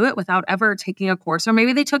out and do it without ever taking a course, or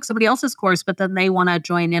maybe they took somebody else's course, but then they want to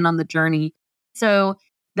join in on the journey. So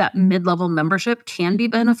that mid-level membership can be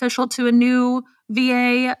beneficial to a new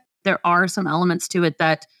VA. There are some elements to it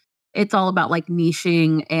that it's all about like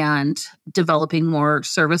niching and developing more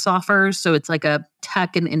service offers. So it's like a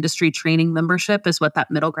tech and industry training membership is what that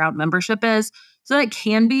middle ground membership is. So that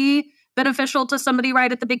can be beneficial to somebody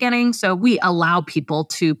right at the beginning. So we allow people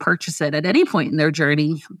to purchase it at any point in their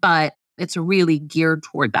journey, but it's really geared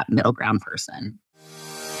toward that middle ground person.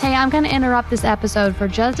 Hey, I'm going to interrupt this episode for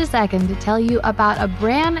just a second to tell you about a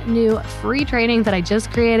brand new free training that I just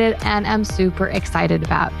created and am super excited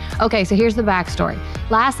about. Okay, so here's the backstory.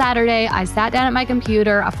 Last Saturday, I sat down at my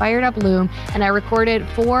computer, I fired up Loom, and I recorded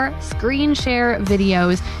 4 screen share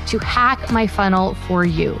videos to hack my funnel for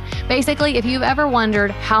you. Basically, if you've ever wondered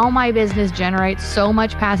how my business generates so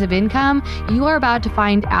much passive income, you are about to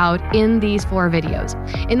find out in these 4 videos.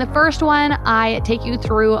 In the first one, I take you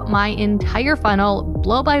through my entire funnel,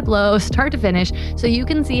 blow by blow, start to finish, so you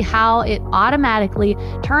can see how it automatically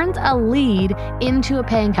turns a lead into a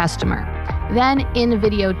paying customer. Then in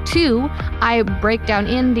video 2, I break down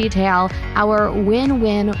in detail our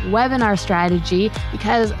win-win webinar strategy,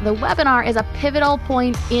 because the webinar is a pivotal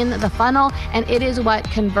point in the funnel and it is what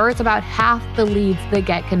converts about half the leads that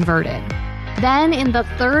get converted. Then in the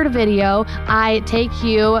third video, I take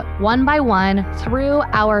you one by one through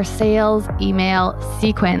our sales email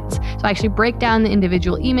sequence. So I actually break down the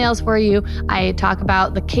individual emails for you. I talk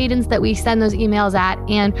about the cadence that we send those emails at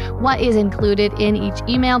and what is included in each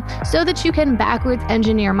email so that you can backwards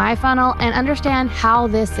engineer my funnel and understand how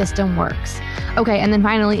this system works. Okay, and then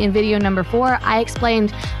finally in video number 4, I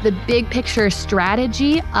explained the big picture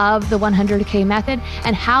strategy of the 100K method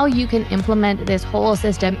and how you can implement this whole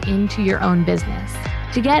system into your own business.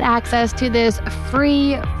 To get access to this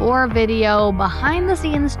free 4-video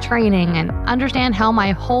behind-the-scenes training and understand how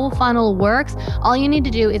my whole funnel works, all you need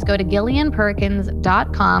to do is go to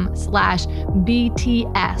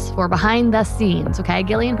gillianperkins.com/BTS for behind the scenes, okay?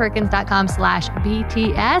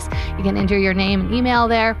 gillianperkins.com/BTS. You can enter your name and email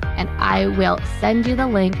there, and I will send you the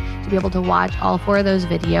link to be able to watch all 4 of those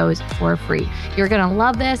videos for free. You're going to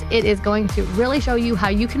love this. It is going to really show you how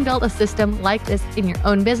you can build a system like this in your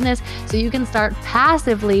own business so you can start passively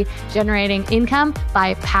generating income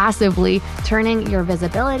by passively turning your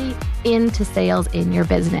visibility into sales in your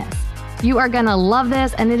business. You are going to love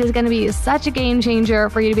this, and it is going to be such a game changer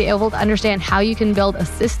for you to be able to understand how you can build a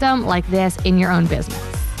system like this in your own business.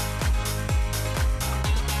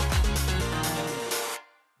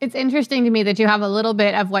 It's interesting to me that you have a little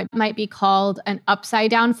bit of what might be called an upside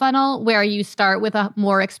down funnel, where you start with a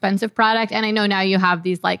more expensive product. And I know now you have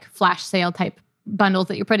these like flash sale type bundles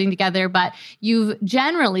that you're putting together, but you've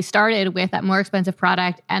generally started with that more expensive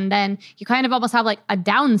product, and then you kind of almost have like a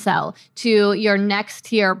downsell to your next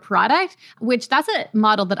tier product, which that's a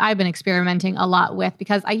model that I've been experimenting a lot with,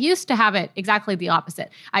 because I used to have it exactly the opposite.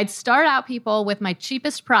 I'd start out people with my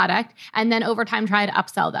cheapest product and then over time try to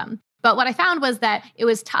upsell them. But what I found was that it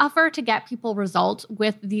was tougher to get people results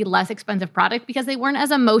with the less expensive product because they weren't as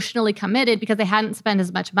emotionally committed because they hadn't spent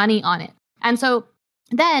as much money on it. And so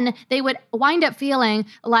then they would wind up feeling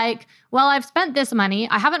like, well, I've spent this money.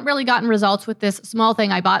 I haven't really gotten results with this small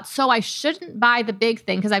thing I bought, so I shouldn't buy the big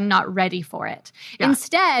thing because I'm not ready for it. Yeah.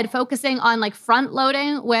 Instead, focusing on like front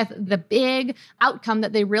loading with the big outcome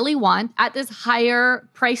that they really want at this higher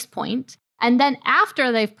price point. And then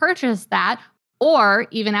after they've purchased that, or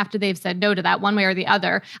even after they've said no to that one way or the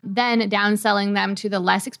other, then downselling them to the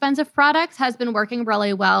less expensive products has been working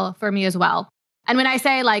really well for me as well. And when I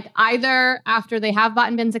say like either after they have bought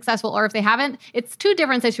and been successful or if they haven't, it's 2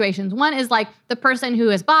 different situations. One is like the person who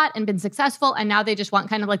has bought and been successful and now they just want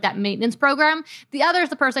kind of like that maintenance program. The other is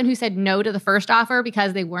the person who said no to the first offer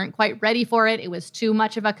because they weren't quite ready for it. It was too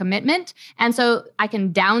much of a commitment. And so I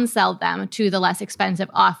can downsell them to the less expensive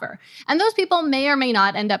offer. And those people may or may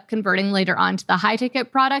not end up converting later on to the high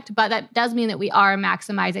ticket product, but that does mean that we are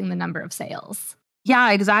maximizing the number of sales. Yeah,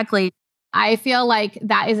 exactly. I feel like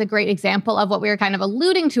that is a great example of what we were kind of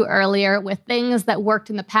alluding to earlier with things that worked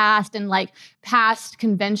in the past, and like past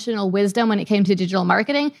conventional wisdom when it came to digital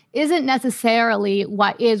marketing isn't necessarily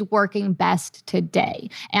what is working best today.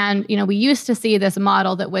 And, you know, we used to see this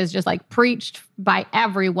model that was just like preached by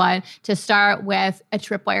everyone to start with a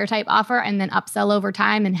tripwire type offer and then upsell over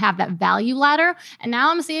time and have that value ladder. And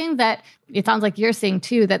now I'm seeing that it sounds like you're seeing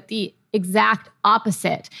too, that the exact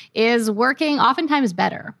opposite is working oftentimes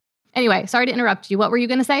better. Anyway, sorry to interrupt you. What were you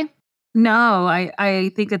going to say? No,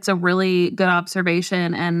 I think it's a really good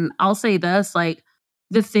observation. And I'll say this, like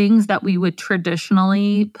the things that we would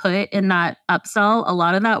traditionally put in that upsell, a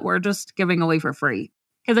lot of that we're just giving away for free.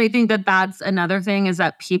 Because I think that that's another thing is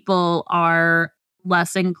that people are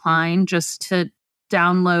less inclined just to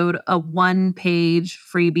download a one-page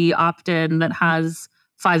freebie opt-in that has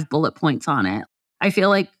 5 bullet points on it. I feel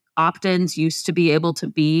like opt-ins used to be able to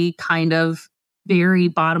be kind of very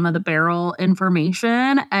bottom of the barrel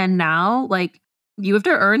information. And now, like, you have to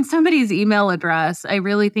earn somebody's email address. I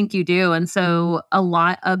really think you do. And so, a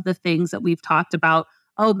lot of the things that we've talked about,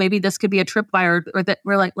 oh, maybe this could be a tripwire, or that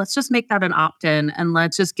we're like, let's just make that an opt in and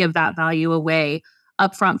let's just give that value away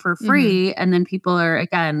upfront for free. And then people are,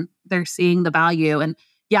 again, they're seeing the value. And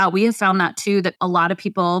yeah, we have found that too, that a lot of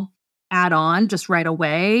people add on just right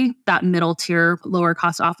away that middle tier, lower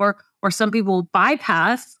cost offer. Or some people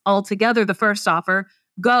bypass altogether the first offer,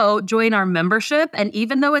 go join our membership. And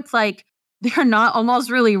even though it's like they're not almost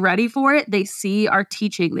really ready for it, they see our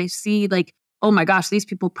teaching. They see like, oh my gosh, these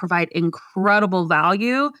people provide incredible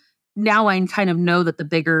value. Now I kind of know that the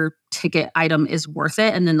bigger ticket item is worth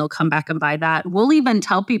it. And then they'll come back and buy that. We'll even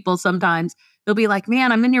tell people sometimes, they'll be like,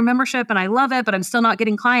 man, I'm in your membership and I love it, but I'm still not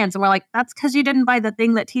getting clients. And we're like, that's because you didn't buy the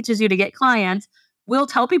thing that teaches you to get clients. We'll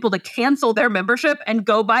tell people to cancel their membership and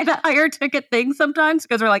go buy the higher ticket thing sometimes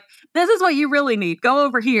because we're like, this is what you really need. Go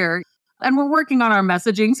over here. And we're working on our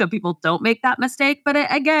messaging so people don't make that mistake. But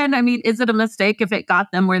again, I mean, is it a mistake if it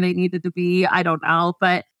got them where they needed to be? I don't know.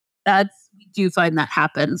 But we do find that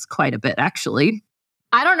happens quite a bit, actually.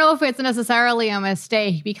 I don't know if it's necessarily a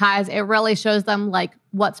mistake because it really shows them like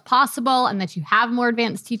what's possible and that you have more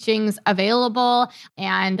advanced teachings available.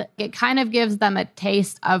 And it kind of gives them a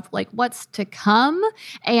taste of like what's to come.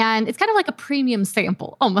 And it's kind of like a premium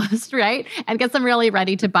sample almost, right? And gets them really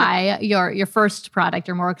ready to buy your first product,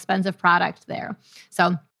 your more expensive product there.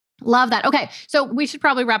 So love that. Okay. So we should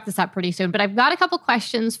probably wrap this up pretty soon, but I've got a couple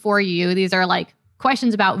questions for you. These are like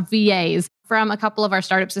questions about VAs from a couple of our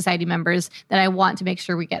Startup Society members that I want to make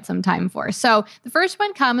sure we get some time for. So the first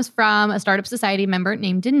one comes from a Startup Society member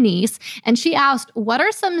named Denise, and she asked, what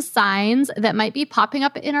are some signs that might be popping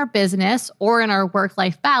up in our business or in our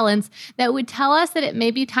work-life balance that would tell us that it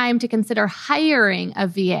may be time to consider hiring a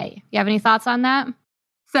VA? You have any thoughts on that?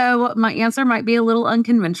 So my answer might be a little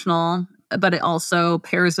unconventional, but it also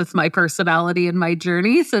pairs with my personality and my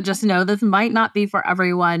journey. So just know this might not be for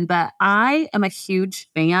everyone, but I am a huge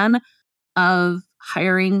fan of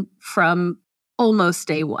hiring from almost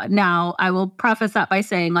day one. Now, I will preface that by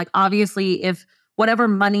saying, like, obviously, if whatever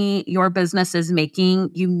money your business is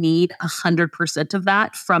making, you need 100% of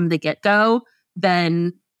that from the get-go,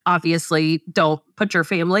 then obviously don't put your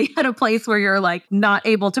family at a place where you're like not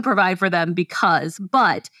able to provide for them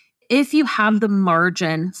but if you have the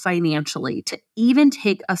margin financially to even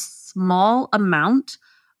take a small amount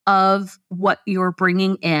of what you're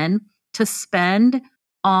bringing in to spend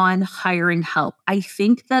on hiring help, I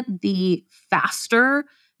think that the faster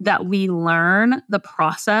that we learn the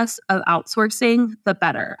process of outsourcing, the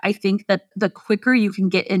better. I think that the quicker you can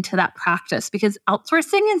get into that practice, because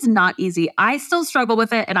outsourcing is not easy. I still struggle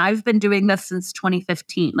with it, and I've been doing this since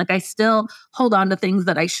 2015. Like, I still hold on to things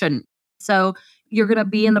that I shouldn't. So you're going to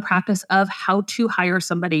be in the practice of how to hire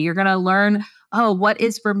somebody. You're going to learn, oh, what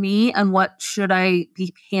is for me and what should I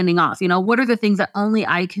be handing off? You know, what are the things that only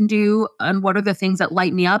I can do? And what are the things that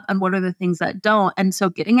light me up? And what are the things that don't? And so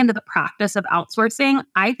getting into the practice of outsourcing,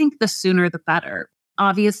 I think the sooner the better.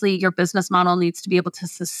 Obviously, your business model needs to be able to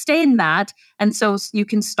sustain that. And so you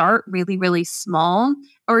can start really, really small,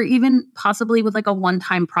 or even possibly with like a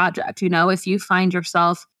one-time project. You know, if you find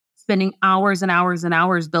yourself spending hours and hours and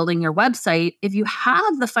hours building your website, if you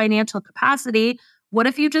have the financial capacity, what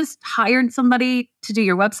if you just hired somebody to do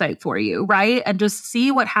your website for you, right? And just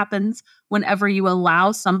see what happens whenever you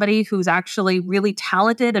allow somebody who's actually really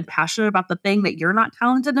talented and passionate about the thing that you're not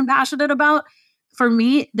talented and passionate about. For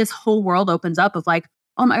me, this whole world opens up of like,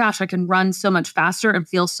 oh my gosh, I can run so much faster and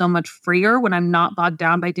feel so much freer when I'm not bogged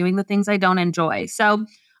down by doing the things I don't enjoy. So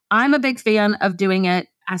I'm a big fan of doing it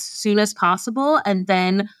as soon as possible. And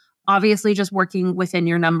then obviously just working within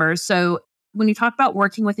your numbers. So when you talk about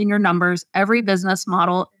working within your numbers, every business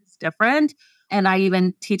model is different. And I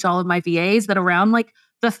even teach all of my VAs that around like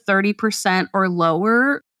the 30% or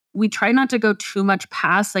lower, we try not to go too much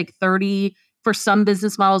past like 30, for some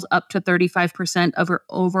business models up to 35% of our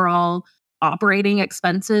overall operating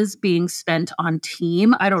expenses being spent on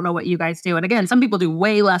team. I don't know what you guys do. And again, some people do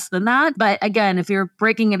way less than that. But again, if you're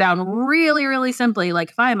breaking it down really, really simply,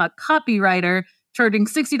 like if I'm a copywriter charging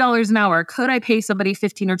 $60 an hour, could I pay somebody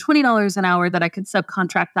 $15 or $20 an hour that I could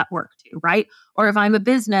subcontract that work to, right? Or if I'm a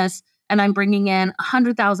business and I'm bringing in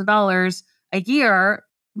 $100,000 a year,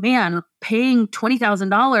 man, paying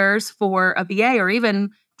 $20,000 for a VA or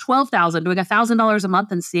even $12,000, doing $1,000 a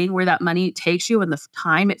month and seeing where that money takes you and the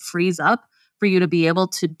time it frees up for you to be able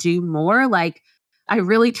to do more. Like, I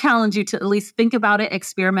really challenge you to at least think about it,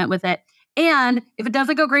 experiment with it. And if it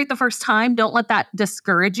doesn't go great the first time, don't let that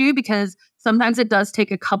discourage you, because sometimes it does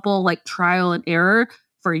take a couple like trial and error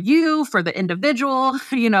for you, for the individual,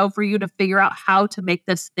 for you to figure out how to make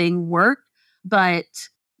this thing work. But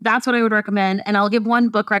that's what I would recommend. And I'll give one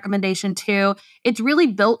book recommendation too. It's really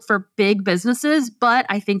built for big businesses, but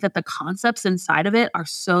I think that the concepts inside of it are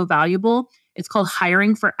so valuable. It's called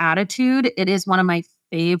Hiring for Attitude. It is one of my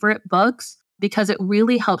favorite books because it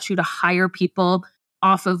really helps you to hire people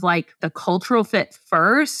off of like the cultural fit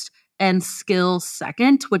first and skills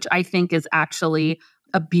second, which I think is actually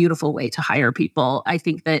a beautiful way to hire people. I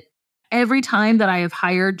think that every time that I have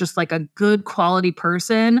hired just like a good quality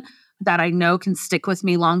person that I know can stick with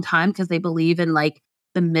me a long time because they believe in like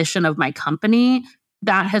the mission of my company,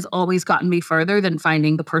 that has always gotten me further than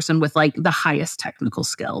finding the person with like the highest technical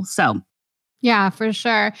skill. So yeah, for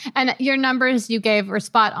sure. And your numbers you gave were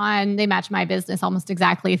spot on. They match my business almost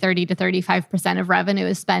exactly. 30 to 35% of revenue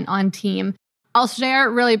is spent on team. I'll share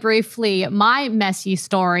really briefly my messy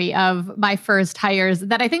story of my first hires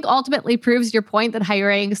that I think ultimately proves your point that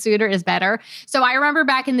hiring sooner is better. So I remember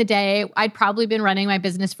back in the day, I'd probably been running my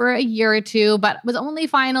business for a year or two, but was only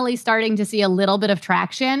finally starting to see a little bit of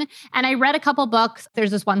traction. And I read a couple books.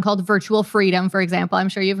 There's this one called Virtual Freedom, for example. I'm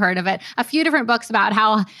sure you've heard of it. A few different books about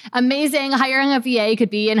how amazing hiring a VA could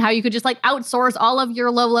be and how you could just like outsource all of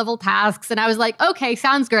your low-level tasks. And I was like, okay,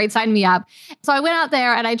 sounds great. Sign me up. So I went out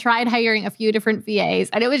there and I tried hiring a few different VAs,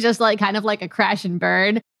 and it was just like kind of like a crash and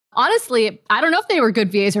burn. Honestly, I don't know if they were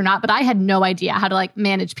good VAs or not, but I had no idea how to like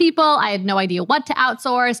manage people. I had no idea what to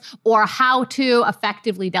outsource or how to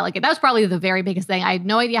effectively delegate. That was probably the very biggest thing. I had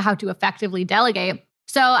no idea how to effectively delegate.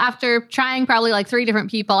 So after trying probably like 3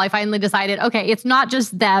 different people, I finally decided, okay, it's not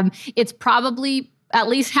just them. It's probably at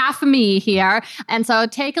least half of me here. And so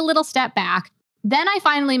take a little step back. Then I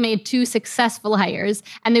finally made 2 successful hires,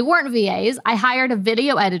 and they weren't VAs. I hired a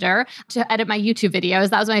video editor to edit my YouTube videos.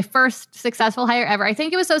 That was my first successful hire ever. I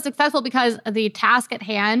think it was so successful because the task at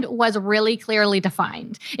hand was really clearly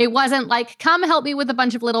defined. It wasn't like, come help me with a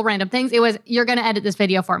bunch of little random things. It was, you're going to edit this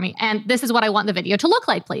video for me, and this is what I want the video to look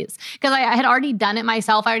like, please. Because I had already done it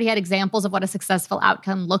myself. I already had examples of what a successful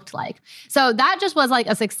outcome looked like. So that just was like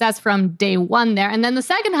a success from day one there. And then the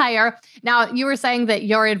second hire, now you were saying that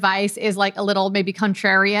your advice is like a little maybe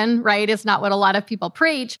contrarian, right? It's not what a lot of people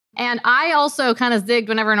preach. And I also kind of zigged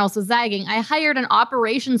when everyone else was zagging. I hired an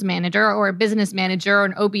operations manager or a business manager or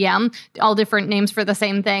an OBM, all different names for the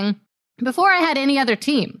same thing, before I had any other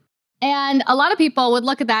team. And a lot of people would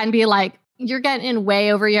look at that and be like, you're getting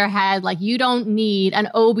way over your head. Like, you don't need an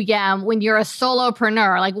OBM when you're a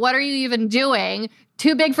solopreneur. Like, what are you even doing?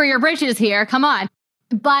 Too big for your britches here. Come on.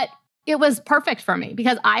 But it was perfect for me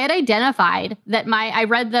because I had identified that I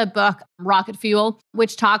read the book Rocket Fuel,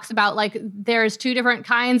 which talks about like there's 2 different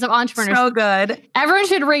kinds of entrepreneurs. So good. Everyone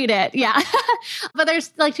should read it. Yeah. But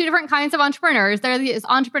there's like 2 different kinds of entrepreneurs. There are these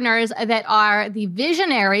entrepreneurs that are the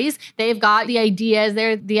visionaries. They've got the ideas.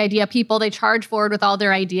 They're the idea people. They charge forward with all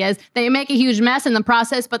their ideas. They make a huge mess in the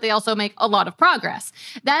process, but they also make a lot of progress.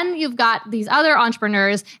 Then you've got these other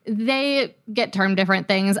entrepreneurs. They get termed different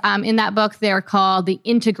things. In that book, they're called the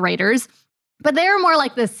integrators. But they're more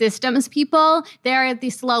like the systems people. They're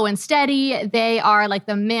the slow and steady. They are like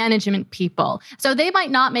the management people. So they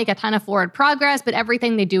might not make a ton of forward progress, but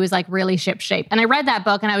everything they do is like really ship-shape. And I read that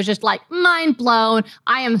book and I was just like mind blown.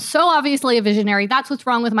 I am so obviously a visionary. That's what's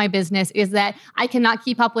wrong with my business, is that I cannot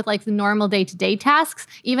keep up with like the normal day-to-day tasks,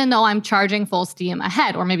 even though I'm charging full steam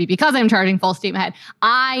ahead, or maybe because I'm charging full steam ahead.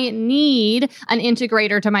 I need an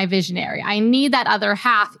integrator to my visionary. I need that other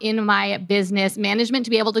half in my business management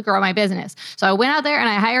to be able to grow my business. So I went out there and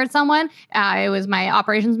I hired someone. It was my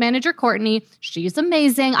operations manager, Courtney. She's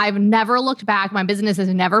amazing. I've never looked back. My business has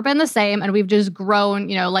never been the same. And we've just grown,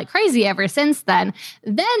 like crazy ever since then.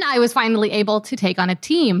 Then I was finally able to take on a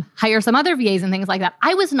team, hire some other VAs and things like that.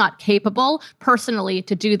 I was not capable personally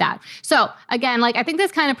to do that. So again, I think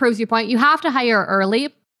this kind of proves your point. You have to hire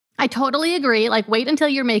early. I totally agree. Wait until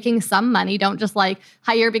you're making some money. Don't just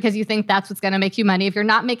hire because you think that's what's going to make you money. If you're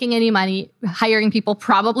not making any money, hiring people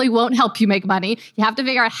probably won't help you make money. You have to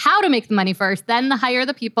figure out how to make the money first, then hire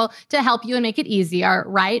the people to help you and make it easier,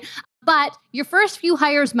 right? But your first few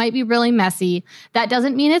hires might be really messy. That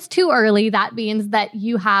doesn't mean it's too early. That means that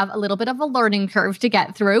you have a little bit of a learning curve to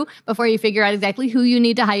get through before you figure out exactly who you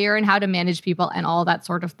need to hire and how to manage people and all that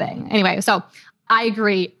sort of thing. Anyway, so I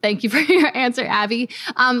agree. Thank you for your answer, Abby.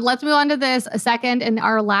 Let's move on to this second and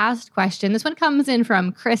our last question. This one comes in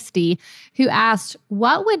from Christy, who asked,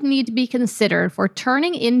 what would need to be considered for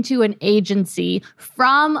turning into an agency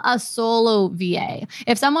from a solo VA?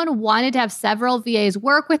 If someone wanted to have several VAs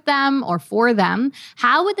work with them or for them,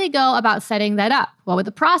 how would they go about setting that up? What would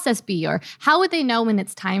the process be? Or how would they know when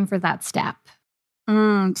it's time for that step?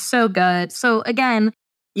 So good. So again,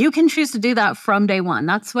 you can choose to do that from day one.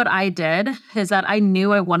 That's what I did, is that I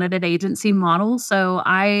knew I wanted an agency model. So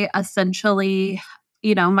I essentially,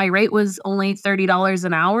 my rate was only $30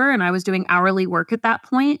 an hour and I was doing hourly work at that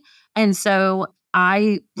point. And so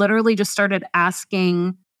I literally just started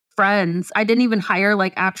asking friends. I didn't even hire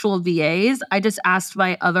like actual VAs. I just asked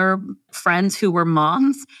my other friends who were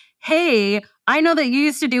moms, hey, I know that you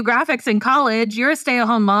used to do graphics in college. You're a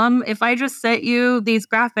stay-at-home mom. If I just sent you these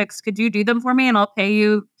graphics, could you do them for me? And I'll pay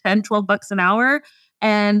you $10, $12 an hour.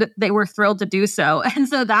 And they were thrilled to do so. And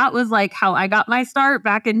so that was like how I got my start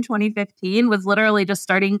back in 2015, was literally just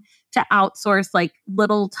starting to outsource like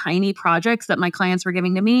little tiny projects that my clients were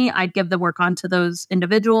giving to me. I'd give the work on to those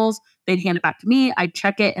individuals. They'd hand it back to me. I'd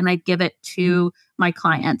check it and I'd give it to my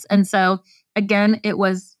clients. And so again, it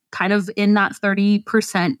was kind of in that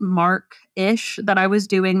 30% mark-ish that I was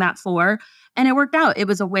doing that for. And it worked out. It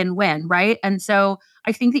was a win-win, right? And so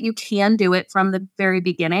I think that you can do it from the very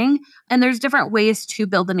beginning. And there's different ways to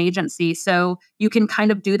build an agency. So you can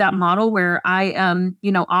kind of do that model where I am,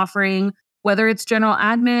 offering, whether it's general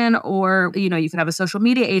admin or, you could have a social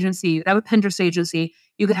media agency, you could have a Pinterest agency,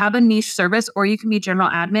 you could have a niche service, or you can be general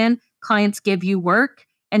admin. Clients give you work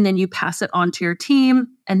and then you pass it on to your team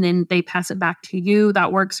and then they pass it back to you.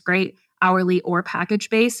 That works great, hourly or package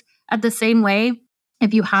based. At the same way,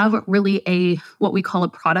 if you have really what we call a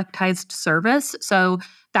productized service, so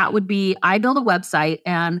that would be, I build a website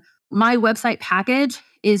and my website package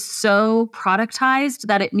is so productized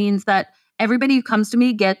that it means that everybody who comes to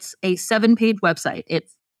me gets a 7-page website.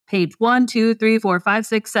 It's page 1, 2, 3, 4, 5,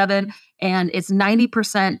 6, 7, and it's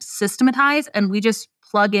 90% systematized. And we just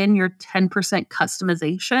plug in your 10%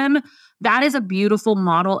 customization. That is a beautiful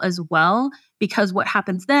model as well, because what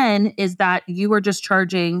happens then is that you are just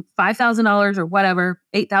charging $5,000 or whatever,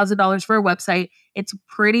 $8,000 for a website. It's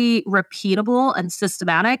pretty repeatable and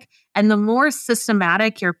systematic. And the more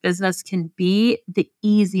systematic your business can be, the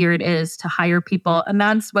easier it is to hire people. And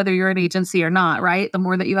that's whether you're an agency or not, right? The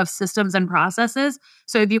more that you have systems and processes.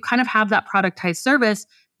 So if you kind of have that productized service,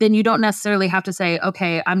 then you don't necessarily have to say,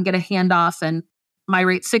 okay, I'm going to hand off and my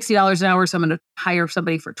rate's $60 an hour, so I'm going to hire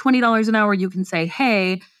somebody for $20 an hour. You can say,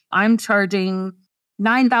 hey, I'm charging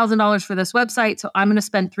 $9,000 for this website, so I'm going to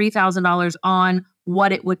spend $3,000 on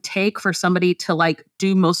what it would take for somebody to like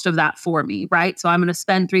do most of that for me, right? So I'm going to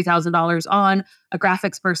spend $3,000 on a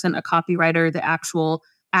graphics person, a copywriter, the actual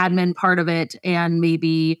admin part of it, and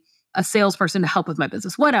maybe a salesperson to help with my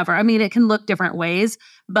business, whatever. I mean, it can look different ways,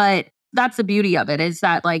 but that's the beauty of it, is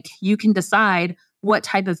that like you can decide what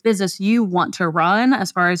type of business you want to run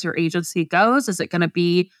as far as your agency goes. Is it going to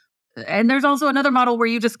be, and there's also another model where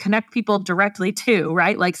you just connect people directly to,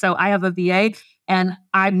 right? Like, so I have a VA and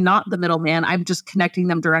I'm not the middleman. I'm just connecting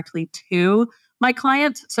them directly to my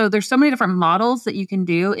client. So there's so many different models that you can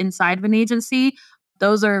do inside of an agency.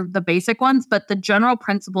 Those are the basic ones, but the general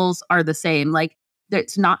principles are the same. Like,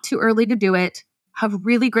 it's not too early to do it. Have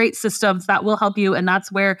really great systems that will help you. And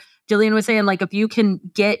that's where Jillian was saying, like, if you can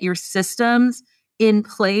get your systems in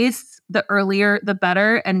place, the earlier, the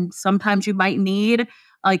better. And sometimes you might need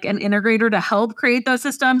like an integrator to help create those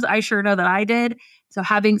systems. I sure know that I did. So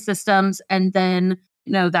having systems, and then,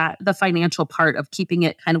 that the financial part of keeping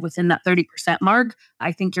it kind of within that 30% mark,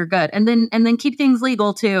 I think you're good. And then keep things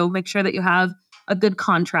legal too. Make sure that you have a good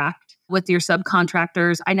contract with your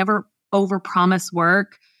subcontractors. I never overpromise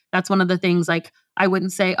work. That's one of the things, like, I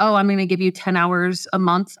wouldn't say, oh, I'm going to give you 10 hours a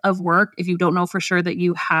month of work if you don't know for sure that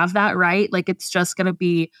you have that, right? Like, it's just going to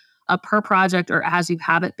be a per project or as you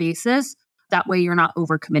have it basis. That way you're not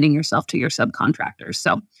overcommitting yourself to your subcontractors.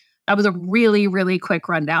 So that was a really, really quick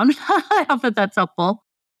rundown. I hope that that's helpful.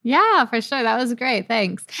 Yeah, for sure. That was great.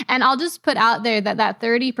 Thanks. And I'll just put out there that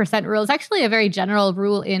 30% rule is actually a very general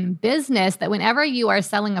rule in business, that whenever you are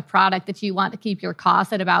selling a product, that you want to keep your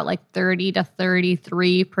costs at about like 30 to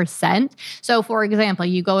 33%. So for example,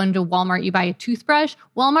 you go into Walmart, you buy a toothbrush.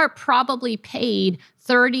 Walmart probably paid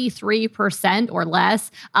 33% or less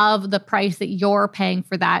of the price that you're paying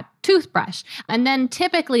for that toothbrush. And then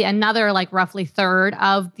typically another like roughly third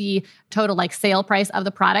of the total like sale price of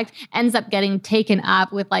the product ends up getting taken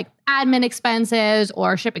up with like admin expenses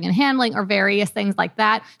or shipping and handling or various things like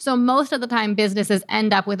that. So most of the time businesses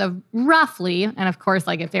end up with a roughly, and of course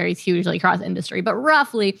like it varies hugely across industry, but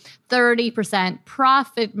roughly 30%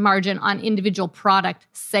 profit margin on individual product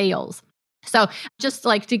sales. So just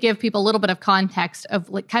like to give people a little bit of context of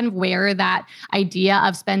like kind of where that idea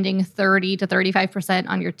of spending 30 to 35%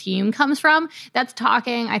 on your team comes from, that's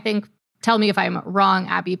talking, I think, tell me if I'm wrong,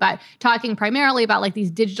 Abby, but talking primarily about like these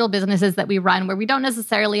digital businesses that we run where we don't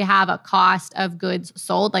necessarily have a cost of goods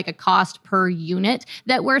sold, like a cost per unit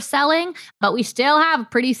that we're selling, but we still have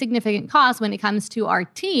pretty significant costs when it comes to our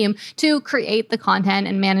team to create the content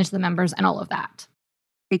and manage the members and all of that.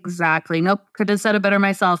 Exactly. Nope. Could have said it better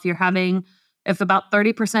myself. If about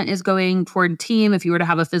 30% is going toward team, if you were to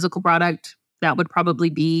have a physical product, that would probably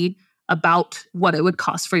be about what it would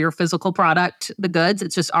cost for your physical product, the goods.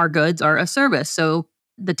 It's just our goods are a service. So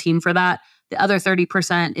the team for that, the other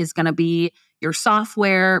 30% is going to be your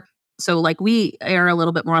software. So like we are a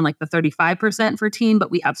little bit more on like the 35% for team, but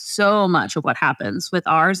we have so much of what happens with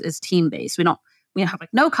ours is team-based. We have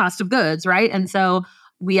like no cost of goods, right? And so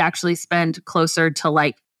we actually spend closer to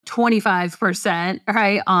like 25%,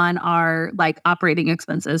 right, on our like operating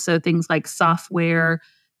expenses. So things like software,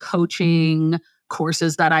 coaching,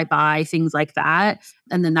 courses that I buy, things like that.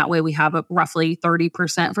 And then that way we have a roughly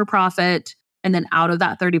 30% for profit. And then out of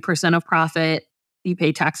that 30% of profit, you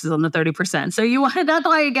pay taxes on the 30%. So that's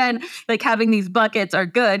why, again, like having these buckets are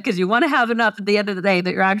good because you want to have enough at the end of the day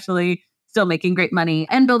that you're actually still making great money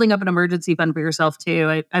and building up an emergency fund for yourself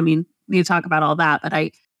too. I mean, you talk about all that,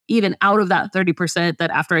 but even out of that 30%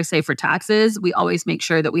 that after I save for taxes, we always make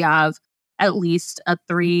sure that we have at least a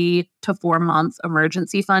 3 to 4 month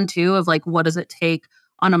emergency fund too of like, what does it take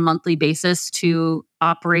on a monthly basis to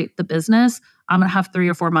operate the business? I'm going to have 3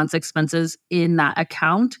 or 4 months expenses in that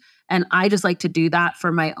account. And I just like to do that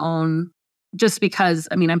for my own, just because,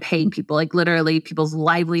 I mean, I'm paying people, like literally people's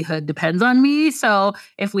livelihood depends on me. So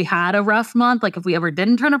if we had a rough month, like if we ever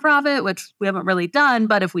didn't turn a profit, which we haven't really done,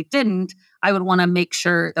 but if we didn't, I would want to make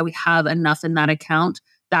sure that we have enough in that account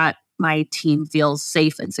that my team feels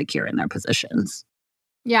safe and secure in their positions.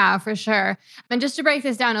 Yeah, for sure. And just to break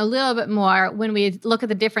this down a little bit more, when we look at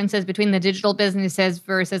the differences between the digital businesses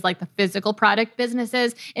versus like the physical product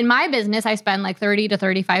businesses, in my business, I spend like 30 to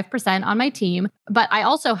 35% on my team, but I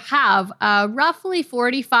also have a roughly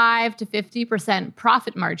 45 to 50%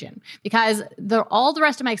 profit margin because all the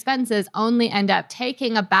rest of my expenses only end up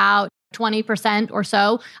taking about 20% or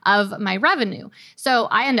so of my revenue. So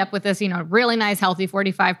I end up with this, really nice, healthy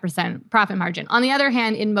 45% profit margin. On the other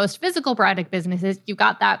hand, in most physical product businesses, you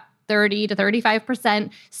got that 30 to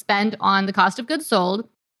 35% spent on the cost of goods sold.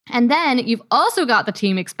 And then you've also got the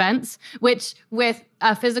team expense, which with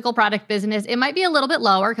a physical product business, it might be a little bit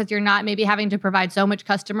lower because you're not maybe having to provide so much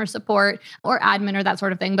customer support or admin or that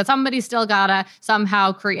sort of thing. But somebody's still gotta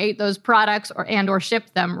somehow create those products or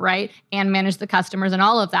ship them, right? And manage the customers and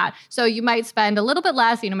all of that. So you might spend a little bit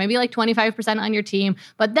less, maybe like 25% on your team.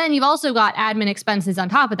 But then you've also got admin expenses on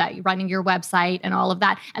top of that. You're running your website and all of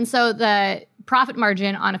that. And so the profit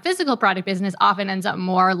margin on a physical product business often ends up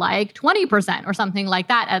more like 20% or something like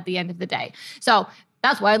that at the end of the day. So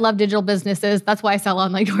that's why I love digital businesses. That's why I sell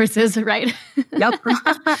online courses, right? Yep.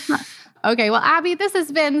 Okay. Well, Abby, this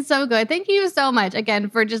has been so good. Thank you so much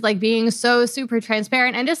again for just like being so super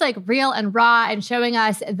transparent and just like real and raw and showing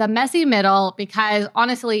us the messy middle, because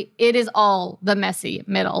honestly, it is all the messy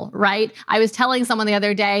middle, right? I was telling someone the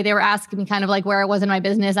other day, they were asking me kind of like where I was in my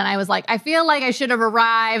business. And I was like, I feel like I should have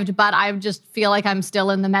arrived, but I just feel like I'm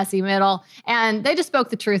still in the messy middle. And they just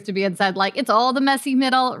spoke the truth to me and said like, it's all the messy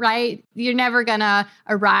middle, right? You're never going to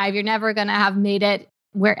arrive. You're never going to have made it.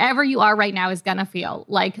 Wherever you are right now is going to feel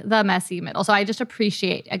like the messy middle. So I just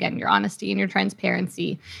appreciate, again, your honesty and your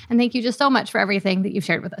transparency. And thank you just so much for everything that you've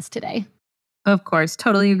shared with us today. Of course,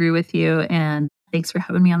 totally agree with you. And thanks for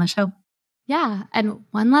having me on the show. Yeah. And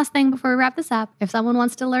one last thing before we wrap this up, if someone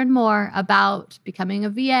wants to learn more about becoming a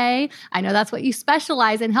VA, I know that's what you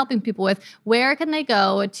specialize in helping people with, where can they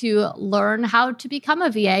go to learn how to become a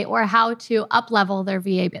VA or how to up-level their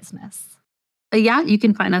VA business? Yeah, you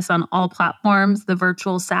can find us on all platforms, The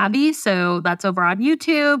Virtual Savvy. So that's over on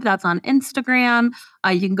YouTube. That's on Instagram.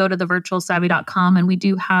 You can go to thevirtualsavvy.com, and we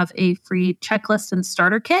do have a free checklist and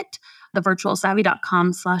starter kit,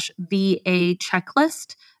 thevirtualsavvy.com/VA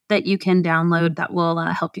checklist that you can download that will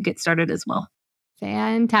help you get started as well.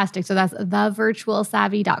 Fantastic. So that's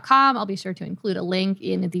thevirtualsavvy.com. I'll be sure to include a link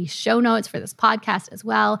in the show notes for this podcast as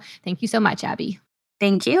well. Thank you so much, Abby.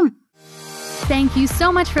 Thank you. Thank you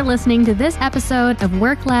so much for listening to this episode of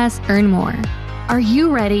Work Less, Earn More. Are you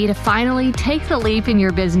ready to finally take the leap in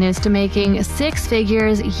your business to making six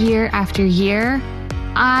figures year after year?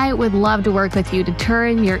 I would love to work with you to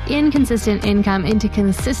turn your inconsistent income into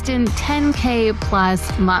consistent 10K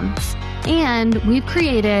plus months. And we've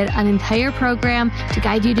created an entire program to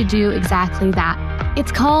guide you to do exactly that.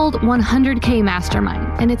 It's called 100K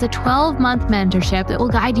Mastermind, and it's a 12-month mentorship that will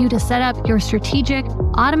guide you to set up your strategic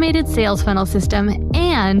automated sales funnel system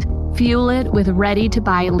and fuel it with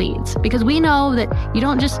ready-to-buy leads. Because we know that you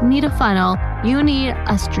don't just need a funnel, you need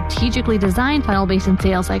a strategically designed funnel based in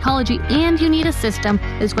sales psychology, and you need a system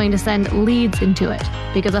that's going to send leads into it.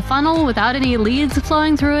 Because a funnel without any leads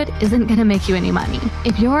flowing through it isn't going to make you any money.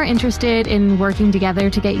 If you're interested in working together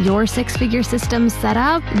to get your six-figure system set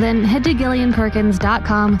up, then head to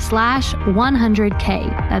GillianPerkins.com/100K.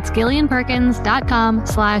 That's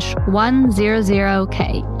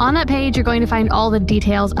GillianPerkins.com/100K. On that page, you're going to find all the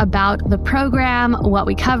details about the program, what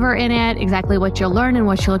we cover in it, exactly what you'll learn and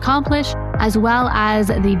what you'll accomplish, as well as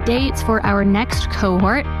the dates for our next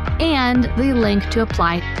cohort and the link to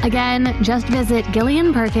apply. Again, just visit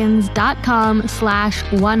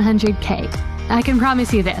GillianPerkins.com/100K. I can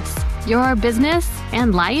promise you this, your business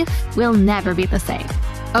and life will never be the same.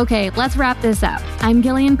 Okay, let's wrap this up. I'm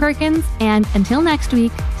Gillian Perkins, and until next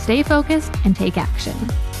week, stay focused and take action.